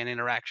his fan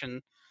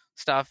interaction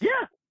stuff.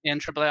 Yeah. In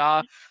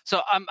AAA.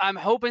 So I'm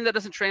hoping that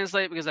doesn't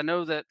translate, because I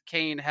know that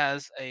Cain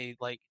has a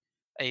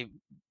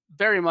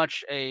very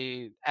much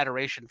a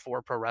adoration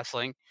for pro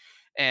wrestling,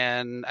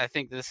 and I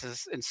think this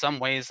is in some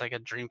ways like a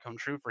dream come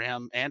true for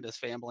him and his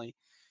family.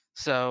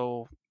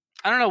 So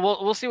I don't know.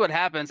 We'll see what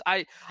happens.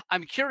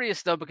 I'm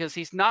curious though, because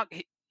he's not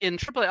in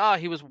AAA.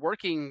 He was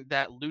working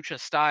that lucha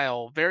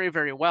style very,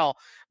 very well,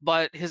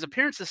 but his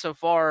appearances so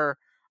far,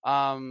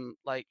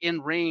 like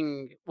in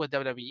ring with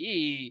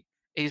WWE,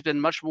 he's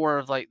been much more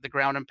of like the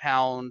ground and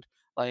pound,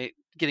 like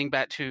getting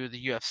back to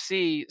the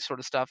UFC sort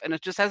of stuff, and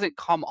it just hasn't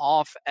come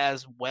off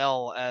as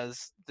well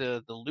as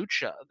the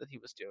lucha that he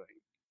was doing.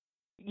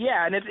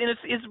 Yeah, and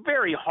it's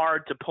very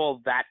hard to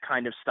pull that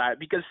kind of style,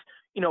 because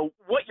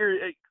what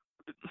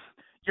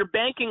you're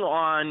banking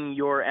on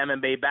your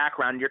MMA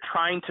background. You're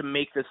trying to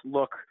make this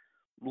look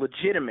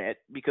legitimate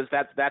because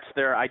that's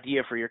their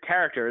idea for your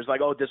character. Is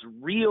like, oh, this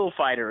real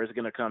fighter is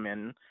going to come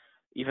in,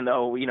 even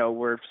though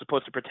we're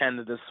supposed to pretend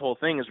that this whole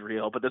thing is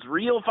real. But this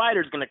real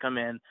fighter is going to come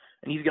in,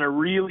 and he's going to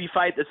really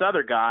fight this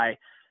other guy.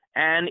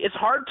 And it's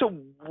hard to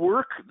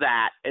work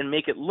that and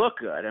make it look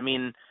good. I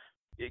mean,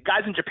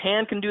 guys in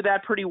Japan can do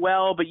that pretty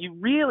well, but you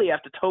really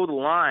have to toe the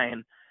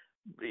line.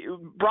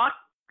 Brock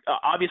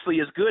obviously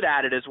is good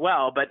at it as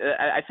well, but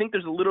I think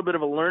there's a little bit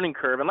of a learning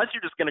curve, unless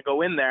you're just going to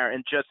go in there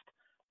and just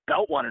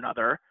belt one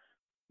another,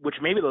 which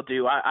maybe they'll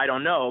do. I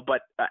don't know,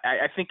 but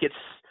I think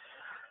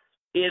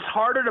it's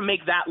harder to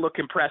make that look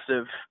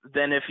impressive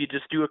than if you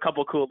just do a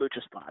couple cool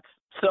lucha spots.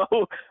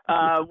 So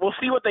we'll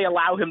see what they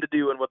allow him to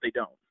do and what they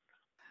don't.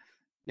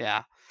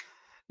 Yeah,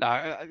 no,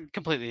 I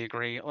completely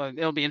agree.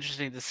 It'll be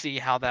interesting to see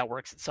how that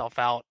works itself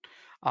out.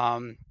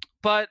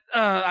 But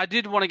I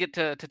did want to get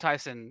to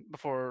Tyson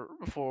before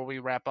we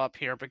wrap up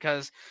here,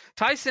 because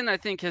Tyson, I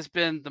think, has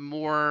been the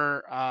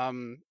more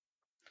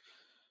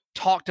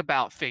talked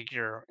about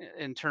figure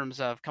in terms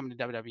of coming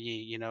to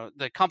WWE.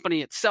 The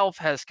company itself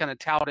has kind of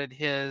touted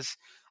his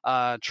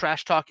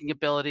trash talking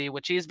ability,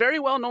 which he is very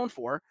well known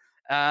for,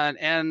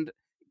 and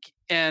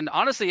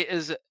honestly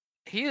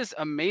he is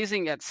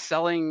amazing at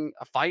selling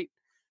a fight.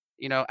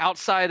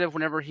 Outside of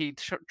whenever he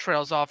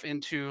trails off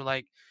into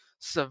like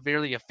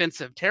severely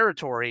offensive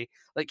territory,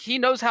 like he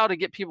knows how to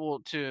get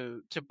people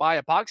to buy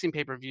a boxing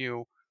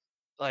pay-per-view,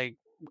 like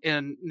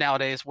in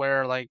nowadays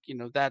where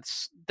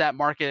that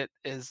market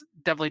is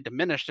definitely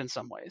diminished in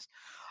some ways.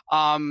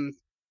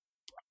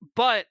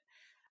 But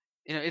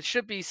it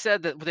should be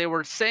said that they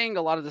were saying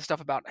a lot of the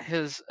stuff about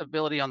his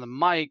ability on the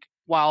mic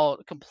while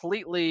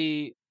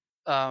completely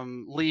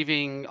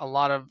leaving a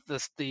lot of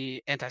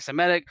the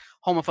anti-Semitic,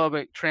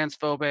 homophobic,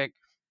 transphobic,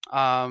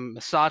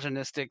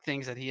 misogynistic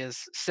things that he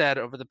has said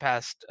over the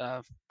past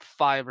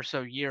 5 or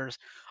so years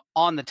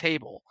on the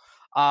table.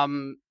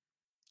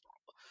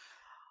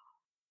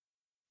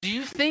 Do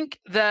you think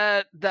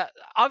that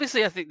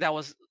obviously I think that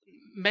was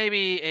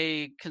maybe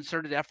a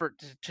concerted effort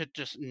to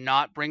just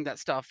not bring that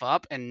stuff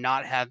up and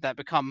not have that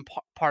become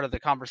part of the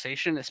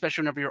conversation,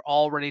 especially whenever you're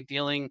already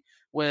dealing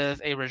with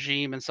a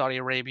regime in Saudi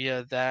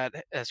Arabia that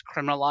has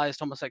criminalized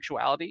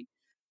homosexuality?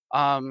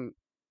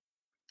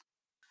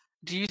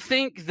 Do you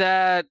think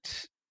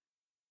that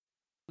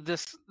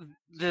this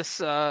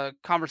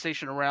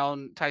conversation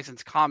around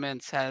Tyson's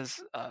comments has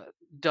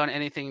done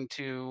anything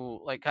to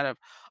like kind of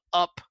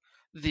up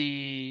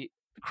the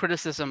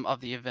criticism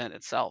of the event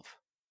itself?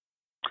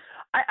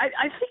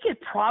 I think it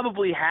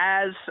probably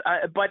has,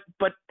 but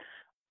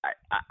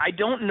I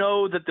don't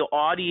know that the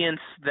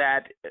audience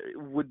that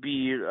would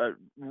be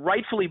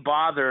rightfully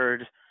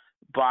bothered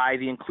by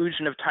the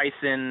inclusion of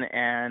Tyson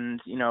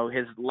and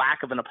his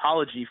lack of an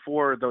apology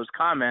for those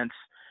comments,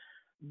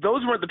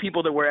 those weren't the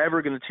people that were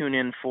ever going to tune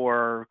in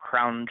for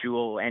Crown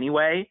Jewel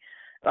anyway.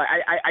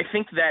 I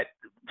think that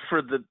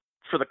for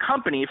the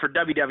company, for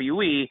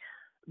WWE,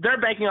 they're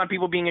banking on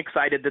people being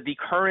excited that the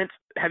current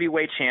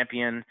heavyweight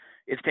champion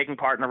is taking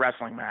part in a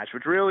wrestling match,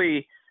 which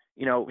really,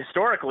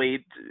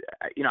 historically,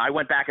 I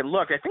went back and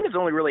looked. I think it's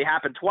only really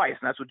happened twice,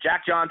 and that's with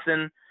Jack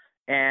Johnson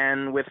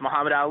and with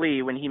Muhammad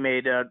Ali when he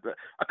made a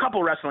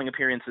couple wrestling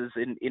appearances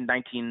in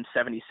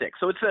 1976.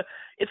 So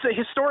it's a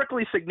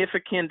historically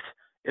significant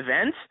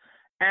event.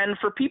 And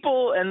for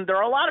people, and there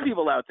are a lot of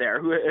people out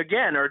there who,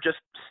 again, are just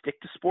stick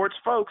to sports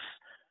folks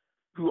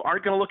who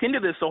aren't going to look into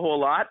this a whole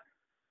lot,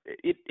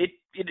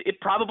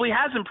 it probably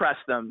has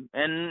impressed them,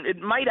 and it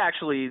might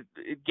actually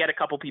get a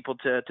couple people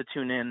to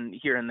tune in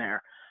here and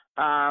there.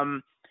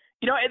 The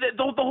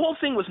whole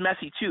thing was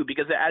messy too,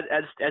 because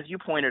as you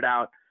pointed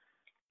out,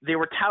 they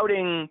were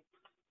touting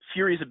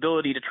Fury's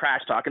ability to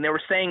trash talk, and they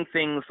were saying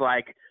things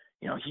like,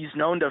 he's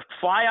known to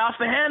fly off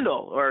the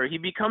handle, or he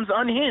becomes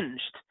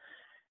unhinged.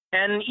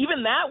 And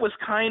even that was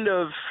kind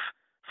of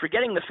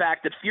forgetting the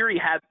fact that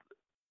Fury had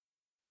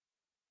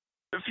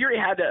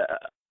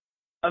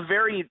a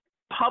very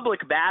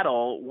public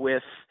battle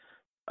with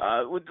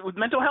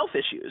mental health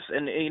issues,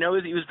 and he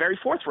was very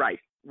forthright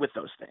with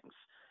those things,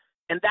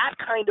 and that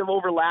kind of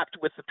overlapped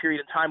with the period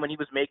of time when he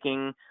was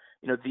making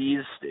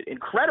these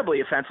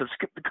incredibly offensive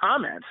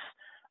comments.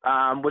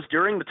 Was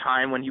during the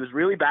time when he was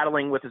really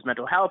battling with his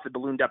mental health. It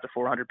ballooned up to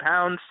 400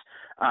 pounds.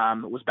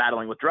 Was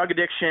battling with drug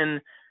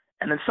addiction.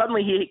 And then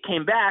suddenly he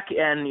came back,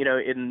 and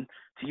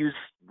to use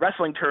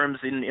wrestling terms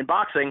in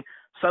boxing,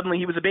 suddenly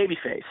he was a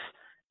babyface.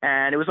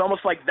 And it was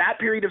almost like that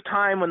period of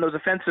time when those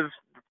offensive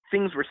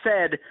things were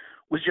said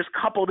was just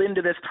coupled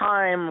into this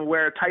time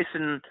where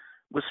Tyson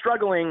was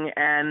struggling,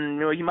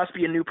 and he must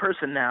be a new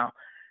person now.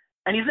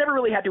 And he's never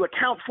really had to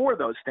account for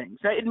those things.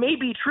 Now, it may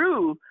be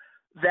true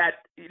that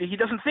he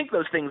doesn't think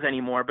those things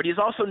anymore, but he's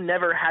also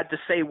never had to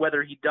say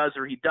whether he does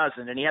or he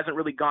doesn't, and he hasn't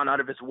really gone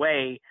out of his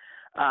way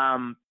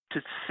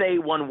to say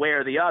one way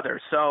or the other.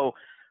 So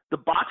the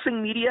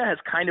boxing media has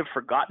kind of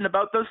forgotten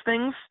about those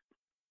things.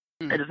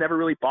 It has never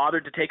really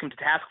bothered to take him to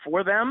task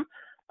for them.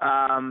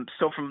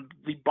 So from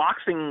the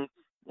boxing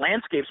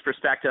landscape's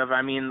perspective,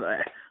 I mean,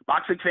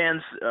 boxing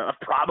fans have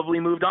probably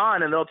moved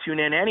on and they'll tune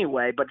in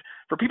anyway. But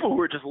for people who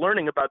are just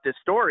learning about this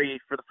story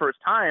for the first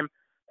time,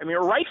 I mean,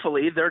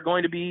 rightfully, they're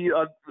going to be,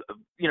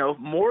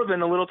 more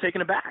than a little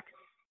taken aback.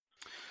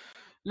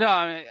 No,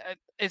 I mean,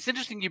 it's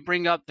interesting you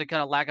bring up the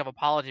kind of lack of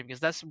apology, because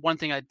that's one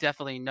thing I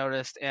definitely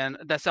noticed, and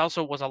that's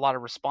also was a lot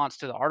of response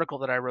to the article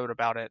that I wrote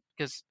about it.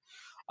 Because,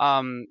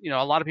 a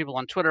lot of people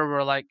on Twitter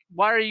were like,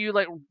 "Why are you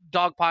like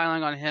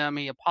dogpiling on him?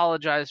 He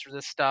apologized for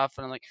this stuff."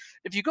 And I'm like,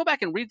 if you go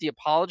back and read the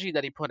apology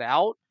that he put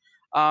out,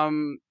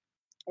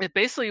 it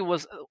basically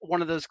was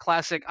one of those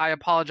classic "I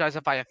apologize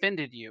if I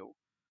offended you"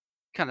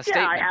 kind of Yeah,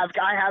 statement.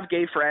 I have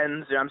gay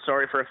friends. I'm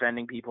sorry for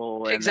offending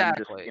people, and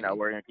Exactly. then just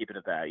we're gonna keep it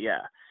at that.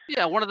 Yeah.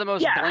 Yeah, one of the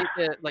most Yeah.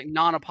 blanket, like,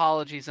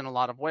 non-apologies in a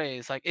lot of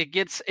ways. Like, it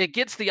gets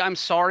the "I'm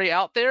sorry"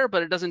 out there,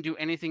 but it doesn't do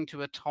anything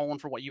to atone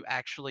for what you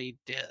actually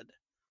did.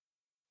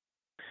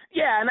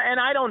 Yeah, and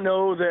I don't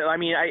know that. I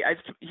mean,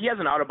 he has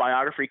an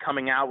autobiography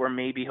coming out where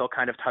maybe he'll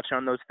kind of touch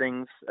on those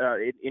things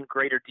in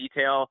greater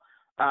detail.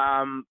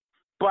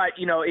 But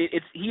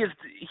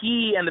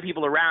he and the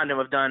people around him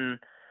have done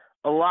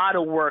a lot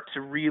of work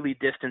to really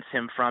distance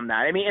him from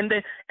that. I mean,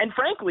 and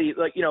frankly,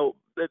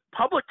 the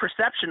public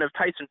perception of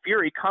Tyson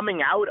Fury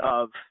coming out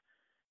of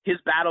his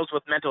battles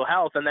with mental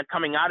health and then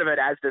coming out of it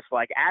as this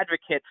like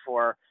advocate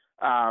for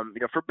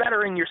for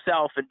bettering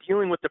yourself and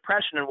dealing with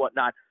depression and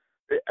whatnot.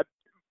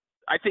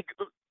 I think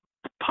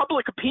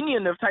public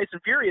opinion of Tyson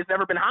Fury has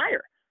never been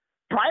higher.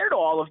 Prior to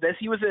all of this,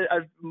 he was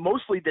a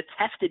mostly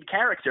detested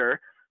character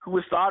who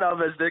was thought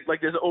of as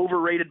this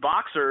overrated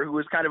boxer who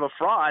was kind of a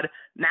fraud.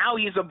 Now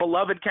he's a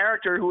beloved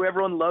character who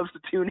everyone loves to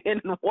tune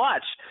in and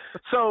watch.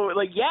 So,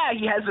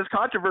 he has this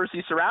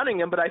controversy surrounding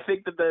him, but I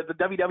think that the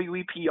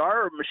WWE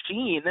PR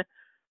machine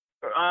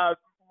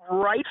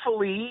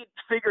rightfully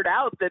figured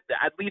out that,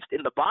 at least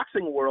in the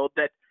boxing world,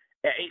 that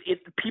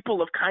people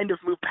have kind of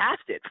moved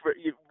past it,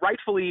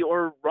 rightfully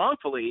or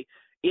wrongfully.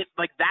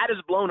 That is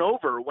blown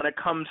over when it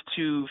comes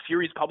to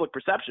Fury's public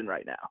perception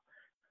right now.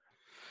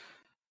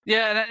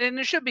 Yeah, and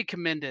it should be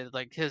commended,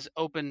 like, his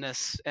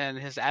openness and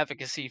his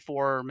advocacy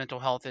for mental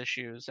health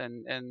issues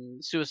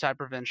and suicide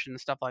prevention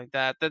and stuff like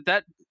that.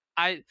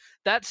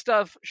 That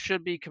stuff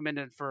should be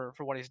commended for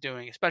what he's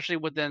doing, especially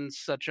within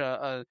such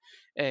a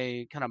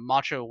kind of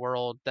macho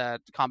world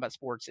that combat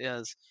sports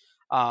is.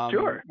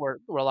 Sure. Where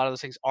a lot of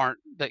those things aren't,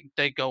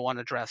 they go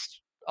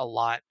unaddressed a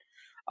lot.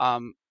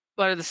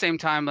 But at the same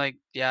time, like,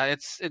 yeah,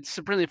 it's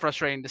supremely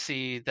frustrating to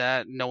see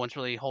that no one's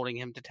really holding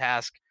him to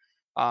task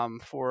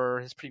for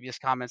his previous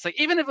comments. Like,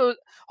 even if it was,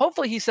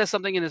 hopefully he says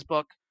something in his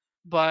book,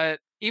 but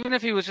even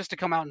if he was just to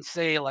come out and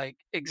say like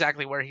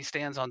exactly where he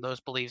stands on those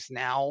beliefs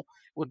now,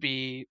 would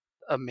be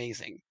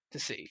amazing to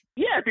see.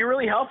 Yeah, it'd be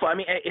really helpful. I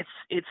mean,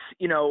 it's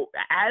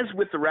as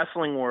with the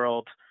wrestling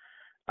world,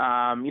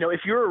 if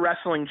you're a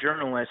wrestling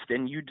journalist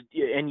and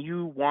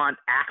you want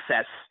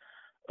access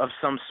of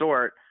some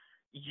sort,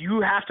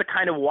 you have to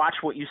kind of watch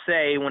what you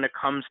say when it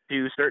comes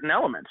to certain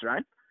elements,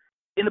 right?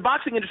 In the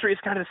boxing industry,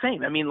 it's kind of the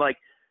same. I mean, like,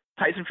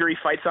 Tyson Fury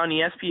fights on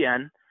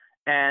ESPN,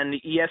 and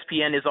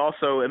ESPN is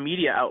also a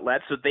media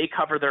outlet, so they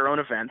cover their own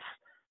events.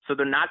 So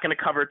they're not going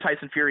to cover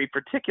Tyson Fury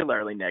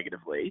particularly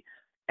negatively.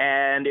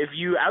 And if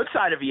you,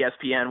 outside of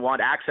ESPN,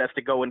 want access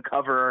to go and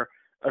cover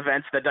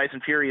events that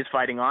Tyson Fury is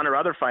fighting on or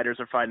other fighters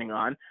are fighting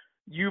on,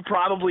 you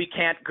probably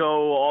can't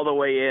go all the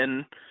way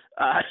in,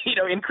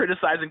 in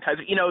criticizing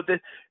Tyson.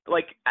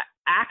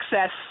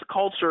 Access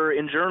culture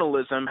in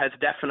journalism has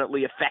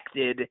definitely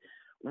affected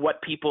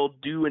what people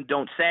do and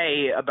don't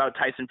say about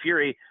Tyson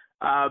Fury.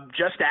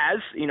 Just as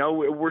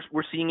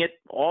we're seeing it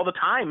all the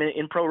time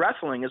in pro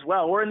wrestling as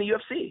well, or in the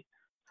UFC.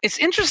 It's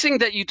interesting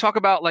that you talk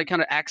about like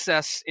kind of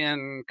access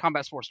in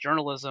combat sports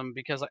journalism,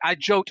 because like, I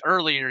joked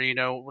earlier,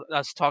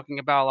 us talking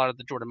about a lot of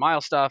the Jordan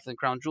Miles stuff and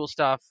Crown Jewel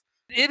stuff.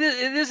 It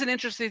is an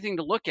interesting thing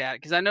to look at,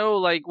 because I know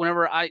like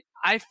whenever I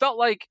felt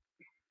like,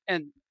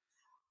 and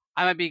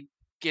I might be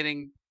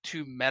getting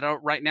too meta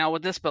right now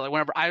with this, but like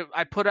whenever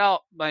I put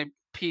out my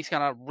piece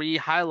kind of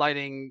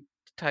re-highlighting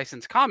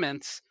Tyson's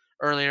comments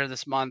earlier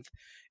this month,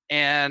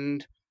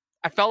 and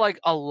I felt like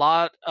a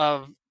lot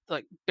of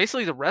like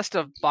basically the rest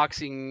of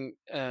boxing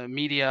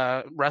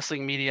media,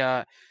 wrestling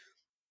media,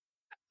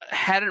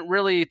 hadn't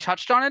really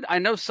touched on it. I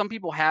know some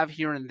people have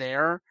here and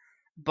there,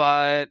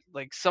 but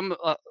like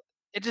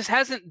it just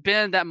hasn't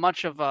been that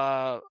much of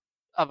a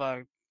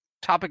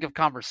topic of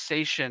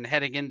conversation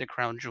heading into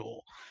Crown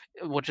Jewel,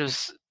 which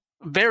is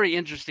very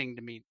interesting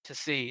to me to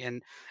see.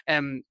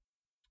 And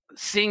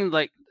seeing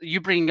like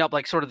you bringing up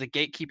like sort of the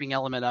gatekeeping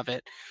element of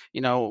it,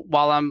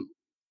 while I'm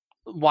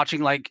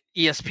watching like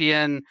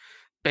ESPN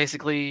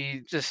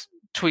basically just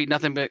tweet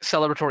nothing but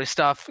celebratory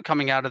stuff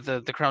coming out of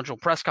the Crown Jewel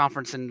press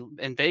conference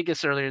in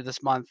Vegas earlier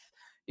this month.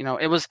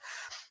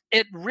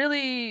 It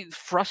really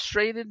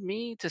frustrated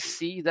me to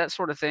see that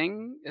sort of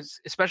thing,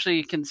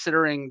 especially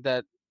considering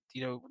that,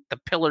 the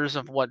pillars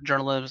of what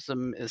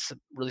journalism is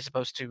really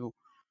supposed to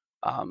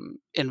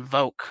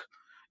invoke,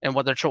 and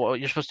what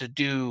you're supposed to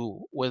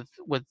do with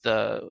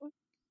the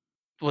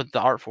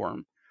art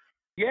form.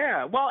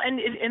 Yeah, well, and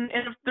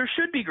there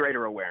should be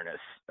greater awareness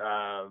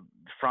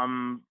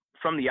from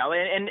from the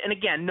LA. And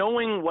again,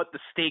 knowing what the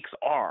stakes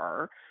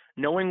are,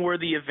 knowing where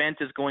the event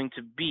is going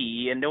to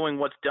be, and knowing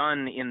what's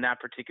done in that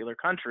particular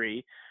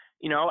country,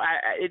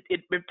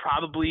 it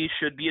probably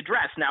should be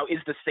addressed. Now, is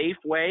the safe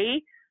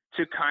way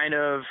to kind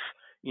of,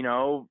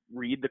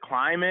 read the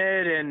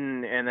climate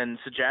and then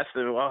suggest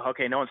that, well,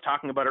 okay, no one's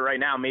talking about it right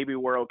now, maybe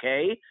we're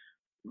okay?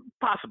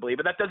 Possibly,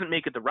 but that doesn't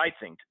make it the right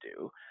thing to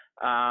do.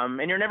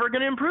 And you're never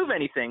going to improve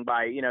anything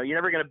by, you're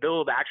never going to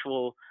build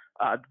actual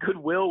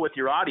goodwill with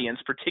your audience,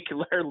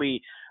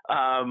 particularly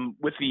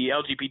with the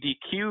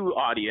LGBTQ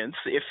audience,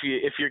 if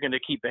you're going to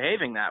keep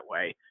behaving that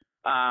way.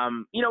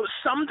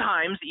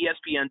 Sometimes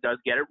ESPN does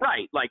get it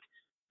right. Like,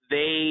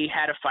 they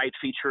had a fight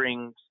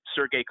featuring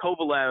Sergey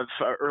Kovalev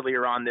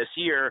earlier on this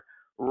year,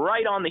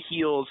 right on the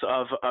heels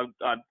of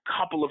a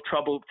couple of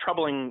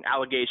troubling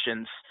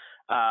allegations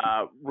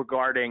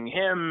regarding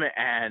him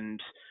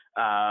and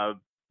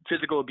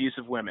physical abuse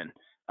of women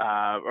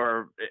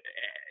or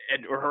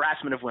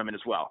harassment of women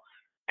as well.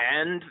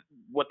 And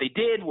what they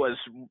did was,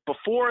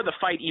 before the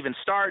fight even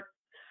started,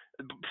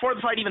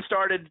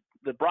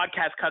 the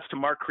broadcast cuts to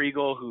Mark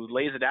Kriegel, who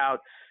lays it out.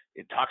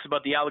 It talks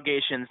about the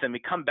allegations. Then we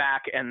come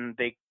back and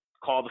they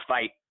call the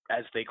fight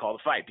as they call the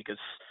fight, because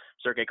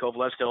Sergey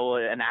Kovalev is still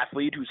an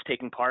athlete who's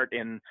taking part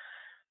in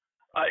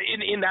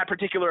that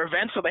particular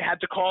event, so they had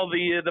to call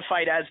the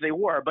fight as they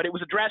were. But it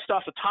was addressed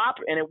off the top,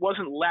 and it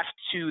wasn't left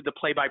to the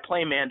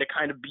play-by-play man to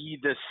kind of be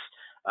this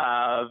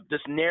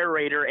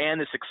narrator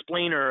and this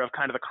explainer of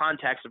kind of the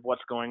context of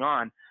what's going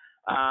on.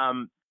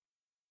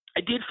 I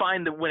did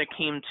find that when it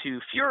came to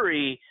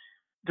Fury,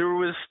 there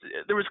was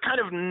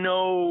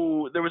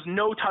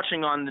no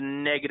touching on the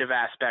negative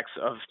aspects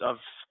of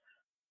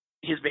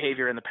his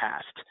behavior in the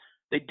past.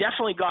 They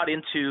definitely got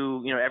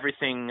into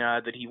everything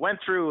that he went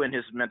through and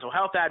his mental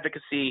health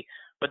advocacy,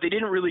 but they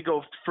didn't really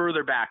go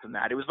further back than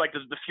that. It was like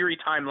the Fury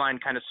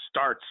timeline kind of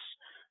starts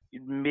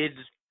mid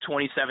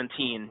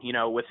 2017,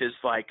 with his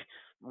like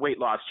weight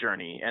loss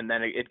journey, and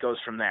then it goes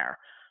from there.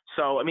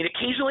 So I mean,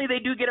 occasionally they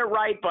do get it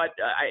right, but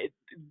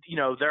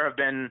there have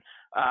been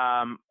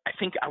I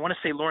think I want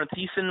to say Lauren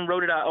Thiessen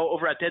wrote it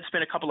over at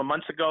Deadspin a couple of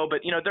months ago,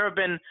 but there have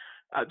been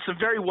some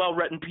very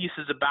well-written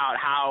pieces about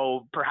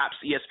how perhaps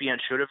ESPN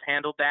should have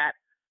handled that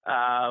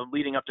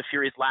leading up to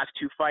Fury's last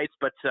two fights,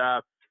 but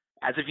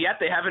as of yet,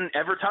 they haven't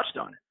ever touched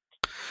on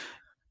it.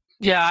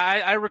 Yeah,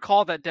 I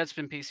recall that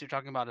Deadspin piece you're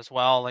talking about as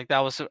well. Like, that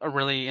was a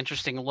really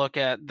interesting look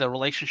at the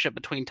relationship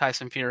between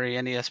Tyson Fury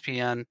and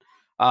ESPN,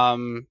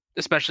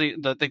 especially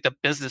the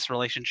business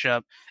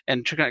relationship,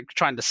 and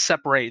trying to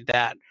separate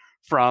that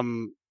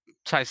from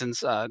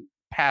Tyson's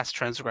past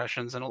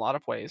transgressions in a lot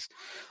of ways.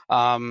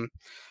 And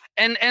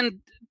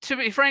to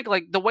be frank,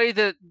 like, the way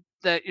that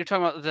you're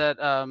talking about that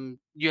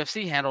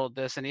UFC handled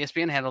this and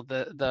ESPN handled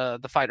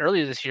the fight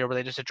earlier this year, where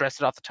they just addressed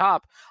it off the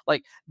top,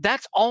 like,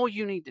 that's all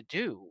you need to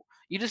do.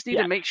 You just need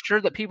to make sure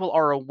that people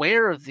are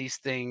aware of these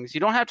things. You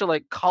don't have to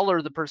like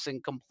color the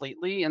person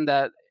completely in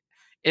that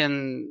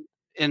in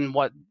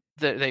what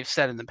they've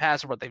said in the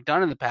past or what they've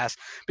done in the past,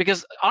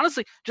 because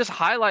honestly, just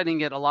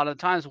highlighting it a lot of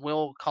the times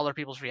will color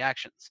people's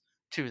reactions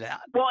to that.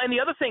 Well, and the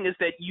other thing is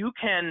that you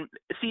can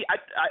see.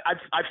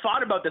 I've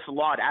thought about this a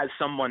lot as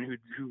someone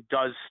who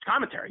does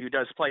commentary, who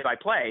does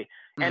play-by-play,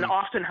 and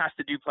often has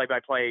to do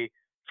play-by-play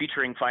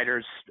featuring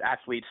fighters,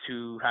 athletes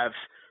who have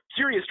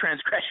serious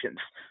transgressions.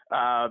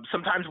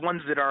 Sometimes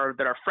ones that are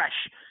fresh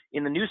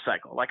in the news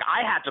cycle. Like,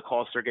 I had to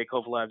call Sergey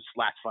Kovalev's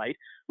last fight,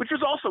 which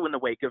was also in the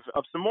wake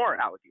of some more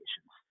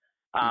allegations.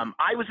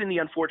 I was in the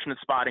unfortunate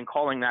spot in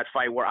calling that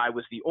fight where I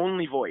was the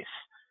only voice.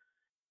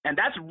 And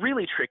that's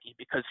really tricky,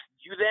 because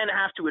you then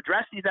have to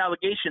address these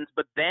allegations,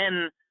 but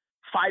then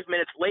 5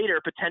 minutes later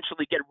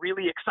potentially get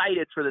really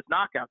excited for this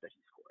knockout that he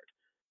scored.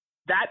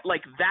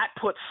 That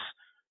puts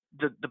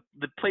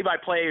the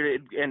play-by-play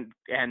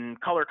and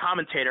color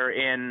commentator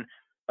in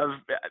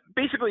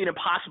basically an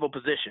impossible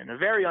position, a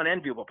very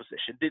unenviable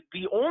position.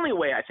 The only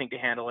way, I think, to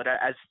handle it,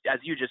 as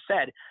you just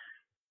said,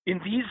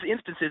 in these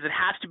instances, it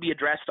has to be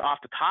addressed off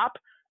the top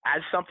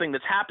as something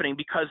that's happening,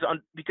 because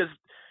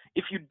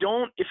if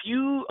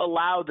you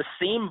allow the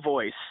same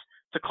voice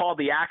to call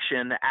the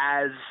action,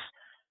 as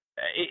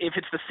if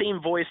it's the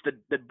same voice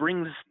that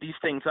brings these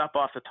things up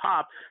off the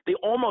top, they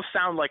almost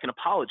sound like an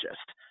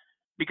apologist.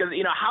 Because,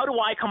 how do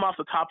I come off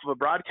the top of a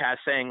broadcast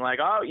saying like,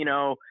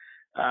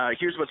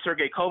 here's what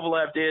Sergey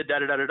Kovalev did,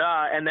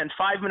 da-da-da-da-da, and then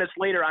 5 minutes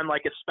later I'm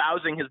like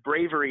espousing his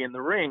bravery in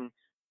the ring?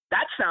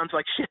 That sounds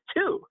like shit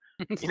too.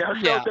 So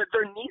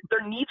there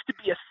needs to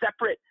be a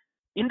separate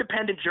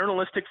independent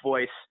journalistic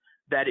voice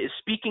that is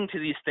speaking to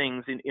these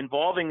things,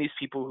 involving these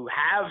people who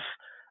have,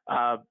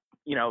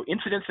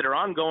 incidents that are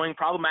ongoing,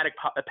 problematic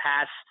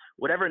past,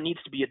 whatever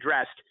needs to be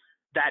addressed,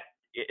 that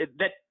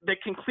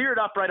can clear it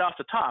up right off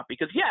the top.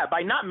 Because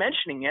by not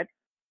mentioning it,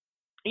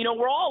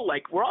 we're all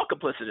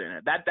complicit in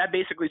it. That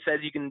basically says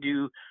you can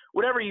do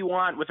whatever you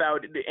want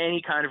without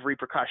any kind of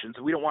repercussions.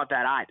 We don't want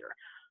that either.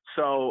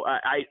 So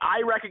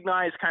I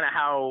recognize kind of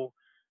how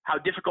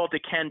difficult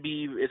it can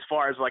be as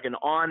far as like an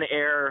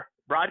on-air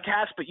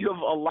broadcast, but you have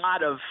a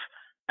lot of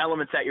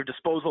elements at your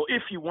disposal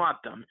if you want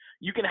them.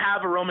 You can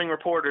have a roaming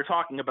reporter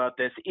talking about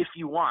this if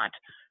you want,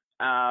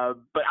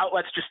 but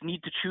outlets just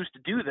need to choose to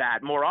do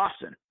that more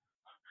often.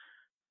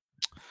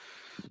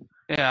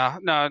 Yeah,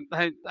 no,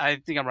 I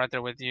think I'm right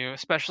there with you,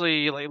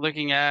 especially like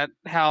looking at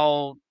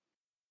how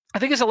I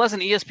think it's a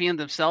lesson ESPN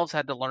themselves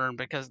had to learn,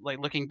 because like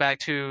looking back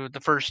to the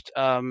first,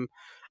 I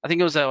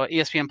think it was a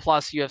ESPN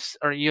Plus UFC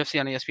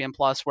on ESPN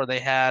Plus where they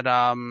had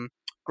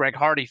Greg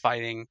Hardy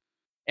fighting,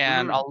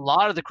 and a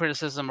lot of the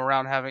criticism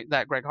around having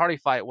that Greg Hardy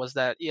fight was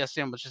that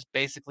ESPN was just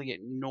basically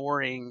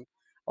ignoring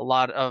a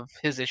lot of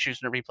his issues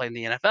in replay in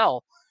the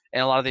NFL,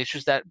 and a lot of the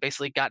issues that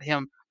basically got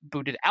him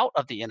booted out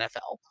of the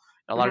NFL.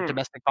 A lot of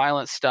domestic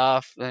violence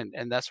stuff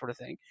and that sort of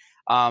thing.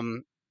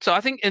 So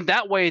I think in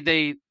that way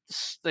they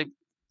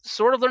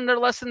sort of learned their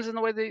lessons in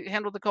the way they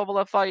handled the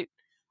Kovalev fight.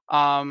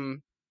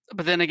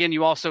 But then again,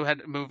 you also had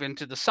to move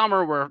into the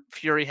summer where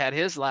Fury had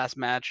his last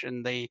match,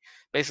 and they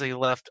basically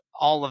left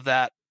all of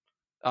that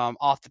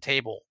off the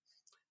table.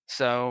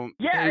 So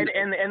yeah,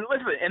 and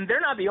listen, and they're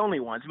not the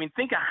only ones. I mean,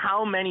 think of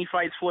how many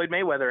fights Floyd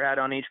Mayweather had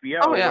on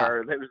HBO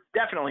where it was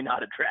definitely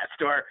not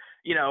addressed, or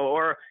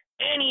or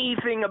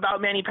anything about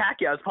Manny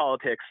Pacquiao's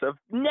politics have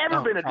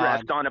never been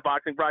addressed on a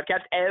boxing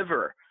broadcast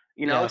ever.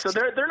 So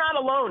they're not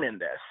alone in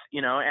this.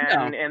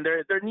 And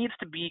there needs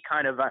to be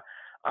kind of a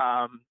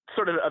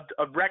sort of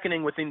a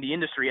reckoning within the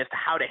industry as to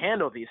how to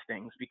handle these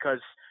things, because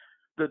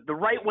the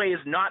right way is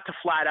not to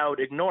flat out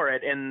ignore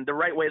it, and the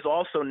right way is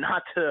also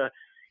not to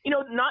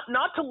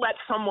not to let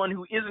someone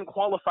who isn't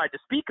qualified to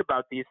speak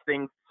about these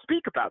things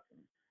speak about them,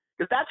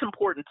 because that's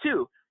important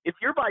too. If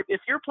your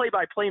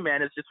play-by-play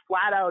man is just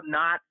flat out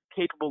not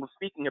capable of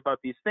speaking about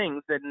these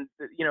things, then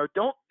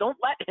don't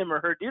let him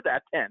or her do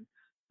that then.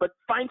 But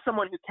find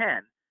someone who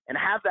can, and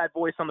have that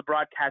voice on the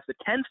broadcast that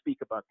can speak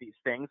about these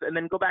things, and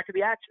then go back to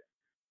the action.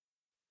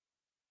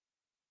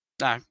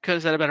 I could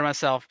have said it better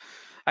myself.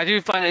 I do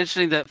find it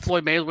interesting that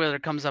Floyd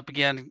Mayweather comes up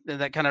again, and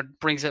that kind of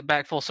brings it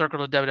back full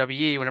circle to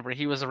WWE whenever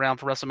he was around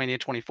for WrestleMania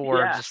 24.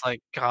 Yeah. Just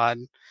like, God,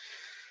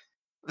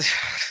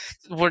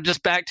 we're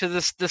just back to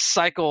this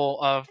cycle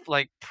of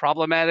like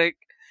problematic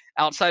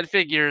outside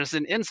figures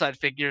and inside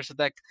figures of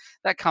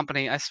that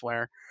company, I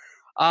swear.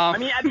 I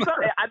mean,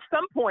 at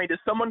some point, is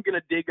someone going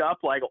to dig up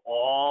like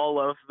all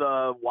of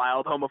the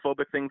wild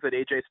homophobic things that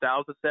AJ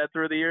Styles has said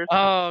through the years?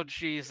 Oh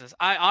Jesus!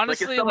 I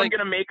honestly is someone going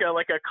to make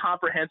a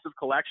comprehensive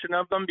collection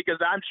of them? Because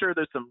I'm sure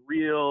there's some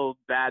real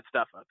bad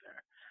stuff out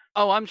there.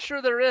 Oh, I'm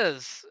sure there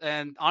is,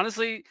 and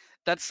honestly,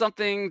 that's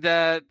something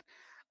that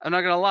I'm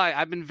not going to lie,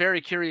 I've been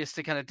very curious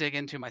to kind of dig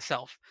into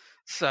myself.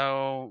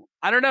 So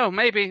I don't know,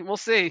 maybe we'll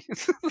see.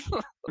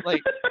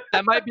 Like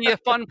that might be a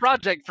fun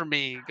project for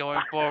me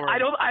going forward. I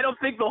don't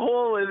think the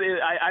hole is.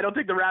 I don't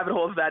think the rabbit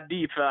hole is that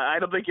deep. I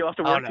don't think you'll have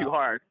to work too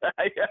hard.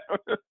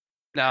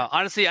 No,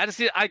 honestly,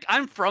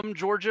 I'm from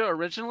Georgia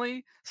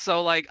originally,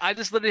 so like I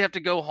just literally have to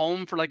go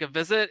home for like a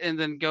visit and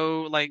then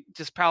go like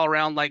just pal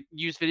around like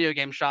used video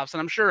game shops,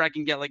 and I'm sure I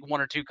can get like one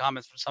or two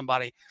comments from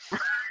somebody.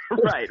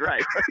 Right.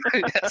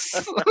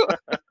 Yes.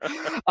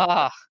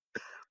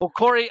 Well,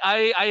 Corey,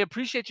 I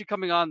appreciate you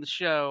coming on the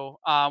show.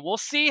 We'll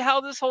see how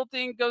this whole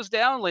thing goes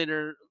down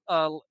later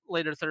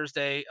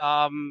Thursday.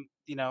 I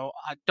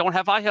don't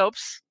have high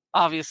hopes,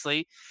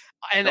 obviously.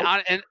 And,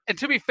 nope. and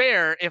to be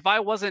fair, if I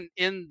wasn't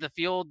in the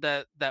field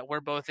that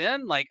we're both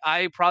in, like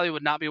I probably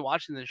would not be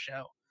watching this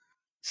show.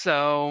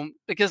 So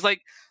because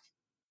like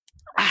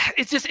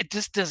it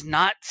just does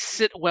not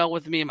sit well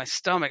with me in my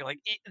stomach. Like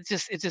it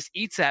just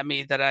eats at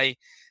me that I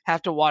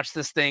have to watch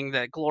this thing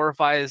that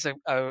glorifies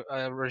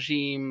a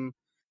regime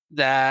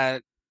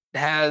that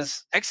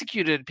has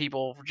executed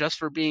people just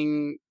for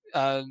being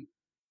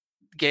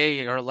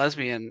gay or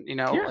lesbian,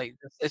 like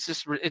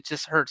it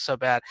just hurts so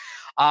bad.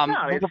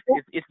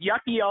 It's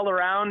yucky all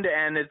around,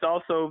 and it's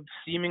also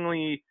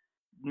seemingly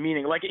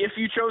meaning like if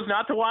you chose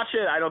not to watch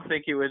it, I don't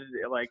think it would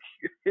like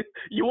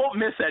you won't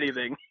miss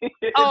anything.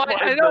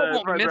 I know it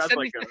won't miss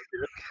anything.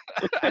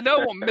 I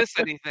know it won't miss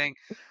anything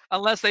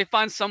unless they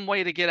find some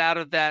way to get out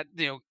of that,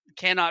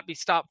 cannot be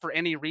stopped for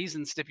any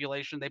reason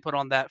stipulation they put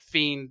on that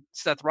Fiend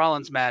Seth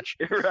Rollins match.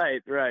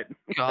 Right.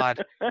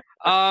 God.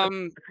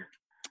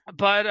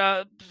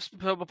 But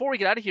before we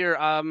get out of here,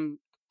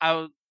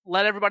 I'll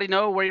let everybody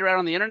know where you're at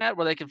on the internet,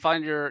 where they can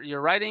find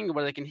your writing,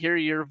 where they can hear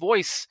your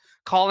voice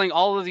calling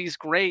all of these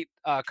great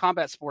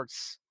combat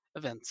sports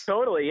events.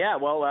 Totally, yeah.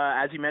 Well,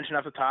 as you mentioned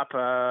off the top,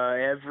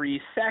 every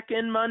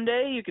second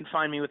Monday you can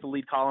find me with the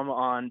lead column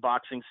on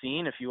Boxing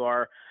Scene. If you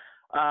are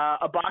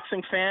a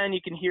boxing fan, you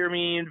can hear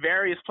me in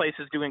various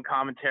places doing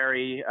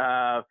commentary.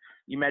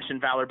 You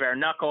mentioned Valor Bare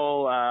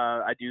Knuckle.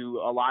 I do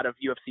a lot of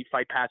UFC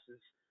Fight Pass's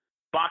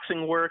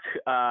boxing work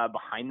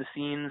behind the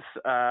scenes.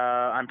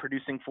 I'm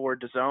producing for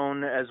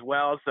DAZN as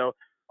well. So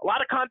a lot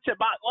of content,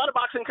 a lot of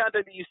boxing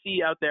content that you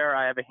see out there,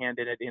 I have a hand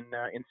in it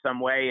in some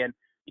way. And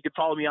you can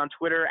follow me on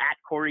Twitter at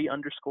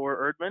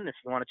Corey_Erdman if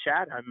you want to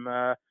chat. I'm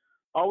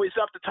always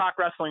up to talk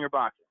wrestling or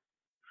boxing.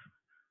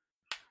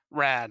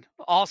 Rad.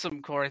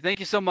 Awesome, Corey. Thank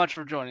you so much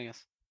for joining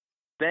us.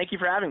 Thank you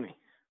for having me.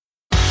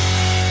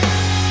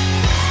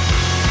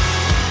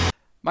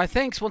 My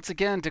thanks once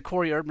again to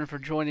Corey Erdman for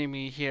joining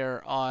me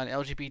here on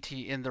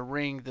LGBT in the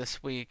Ring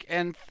this week.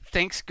 And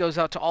thanks goes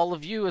out to all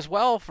of you as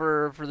well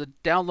for the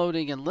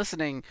downloading and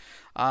listening.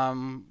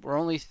 We're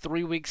only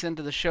 3 weeks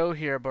into the show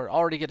here, but we're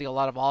already getting a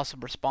lot of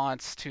awesome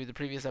response to the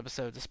previous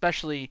episodes,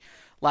 especially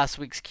last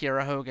week's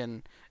Kiera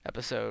Hogan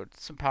episode.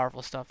 Some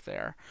powerful stuff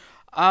there.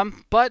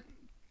 But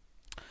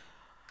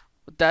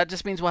that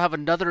just means we'll have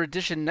another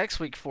edition next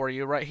week for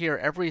you right here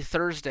every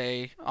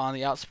Thursday on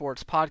the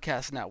Outsports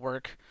Podcast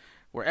Network.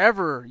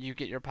 Wherever you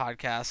get your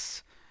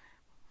podcasts.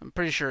 I'm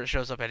pretty sure it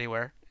shows up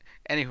anywhere.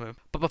 Anywho,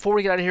 but before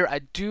we get out of here, I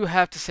do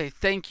have to say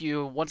thank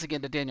you once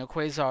again to Daniel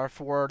Quasar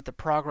for the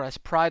Progress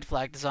Pride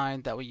Flag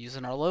design that we use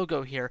in our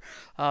logo here.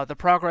 The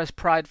Progress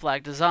Pride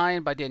Flag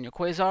design by Daniel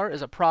Quasar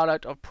is a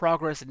product of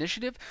Progress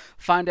Initiative.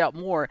 Find out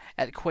more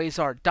at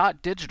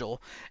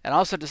quasar.digital. And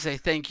also to say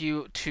thank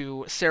you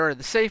to Sarah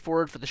the Safe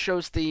Word for the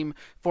show's theme,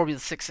 Formula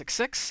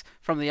 666,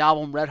 from the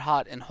album Red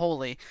Hot and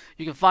Holy.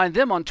 You can find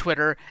them on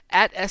Twitter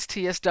at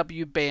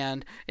STSW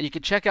Band, and you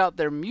can check out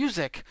their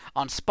music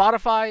on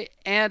Spotify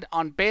and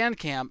on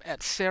Bandcamp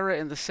at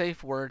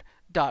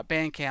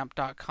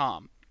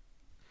sarahandthesafeword.bandcamp.com.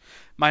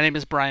 My name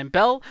is Brian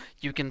Bell.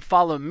 You can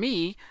follow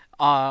me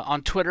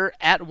on Twitter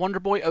at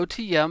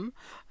WonderboyOTM.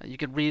 You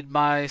can read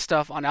my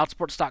stuff on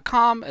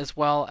Outsports.com as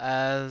well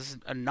as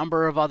a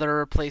number of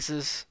other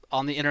places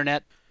on the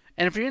internet.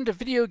 And if you're into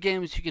video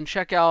games, you can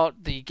check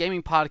out the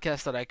gaming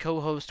podcast that I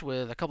co-host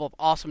with a couple of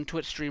awesome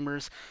Twitch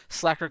streamers,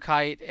 Slacker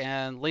Kite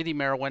and Lady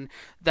Merowyn.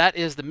 That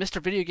is the Mr.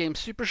 Video Game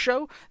Super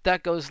Show.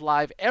 That goes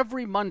live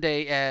every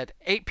Monday at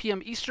 8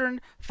 p.m.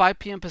 Eastern, 5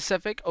 p.m.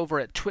 Pacific over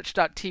at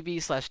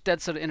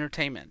twitch.tv/DeadSoda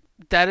Entertainment.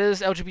 That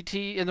is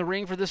LGBT in the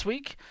Ring for this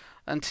week.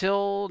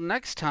 Until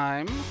next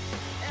time,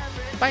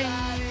 bye!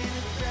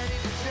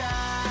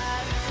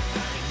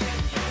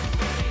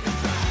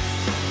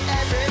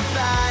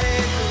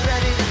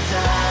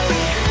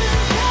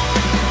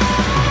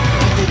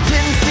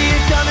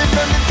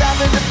 From the top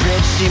of the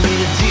bridge, she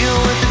made a deal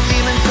with the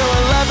demon so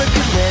a lover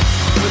could live.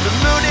 Where the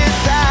moon is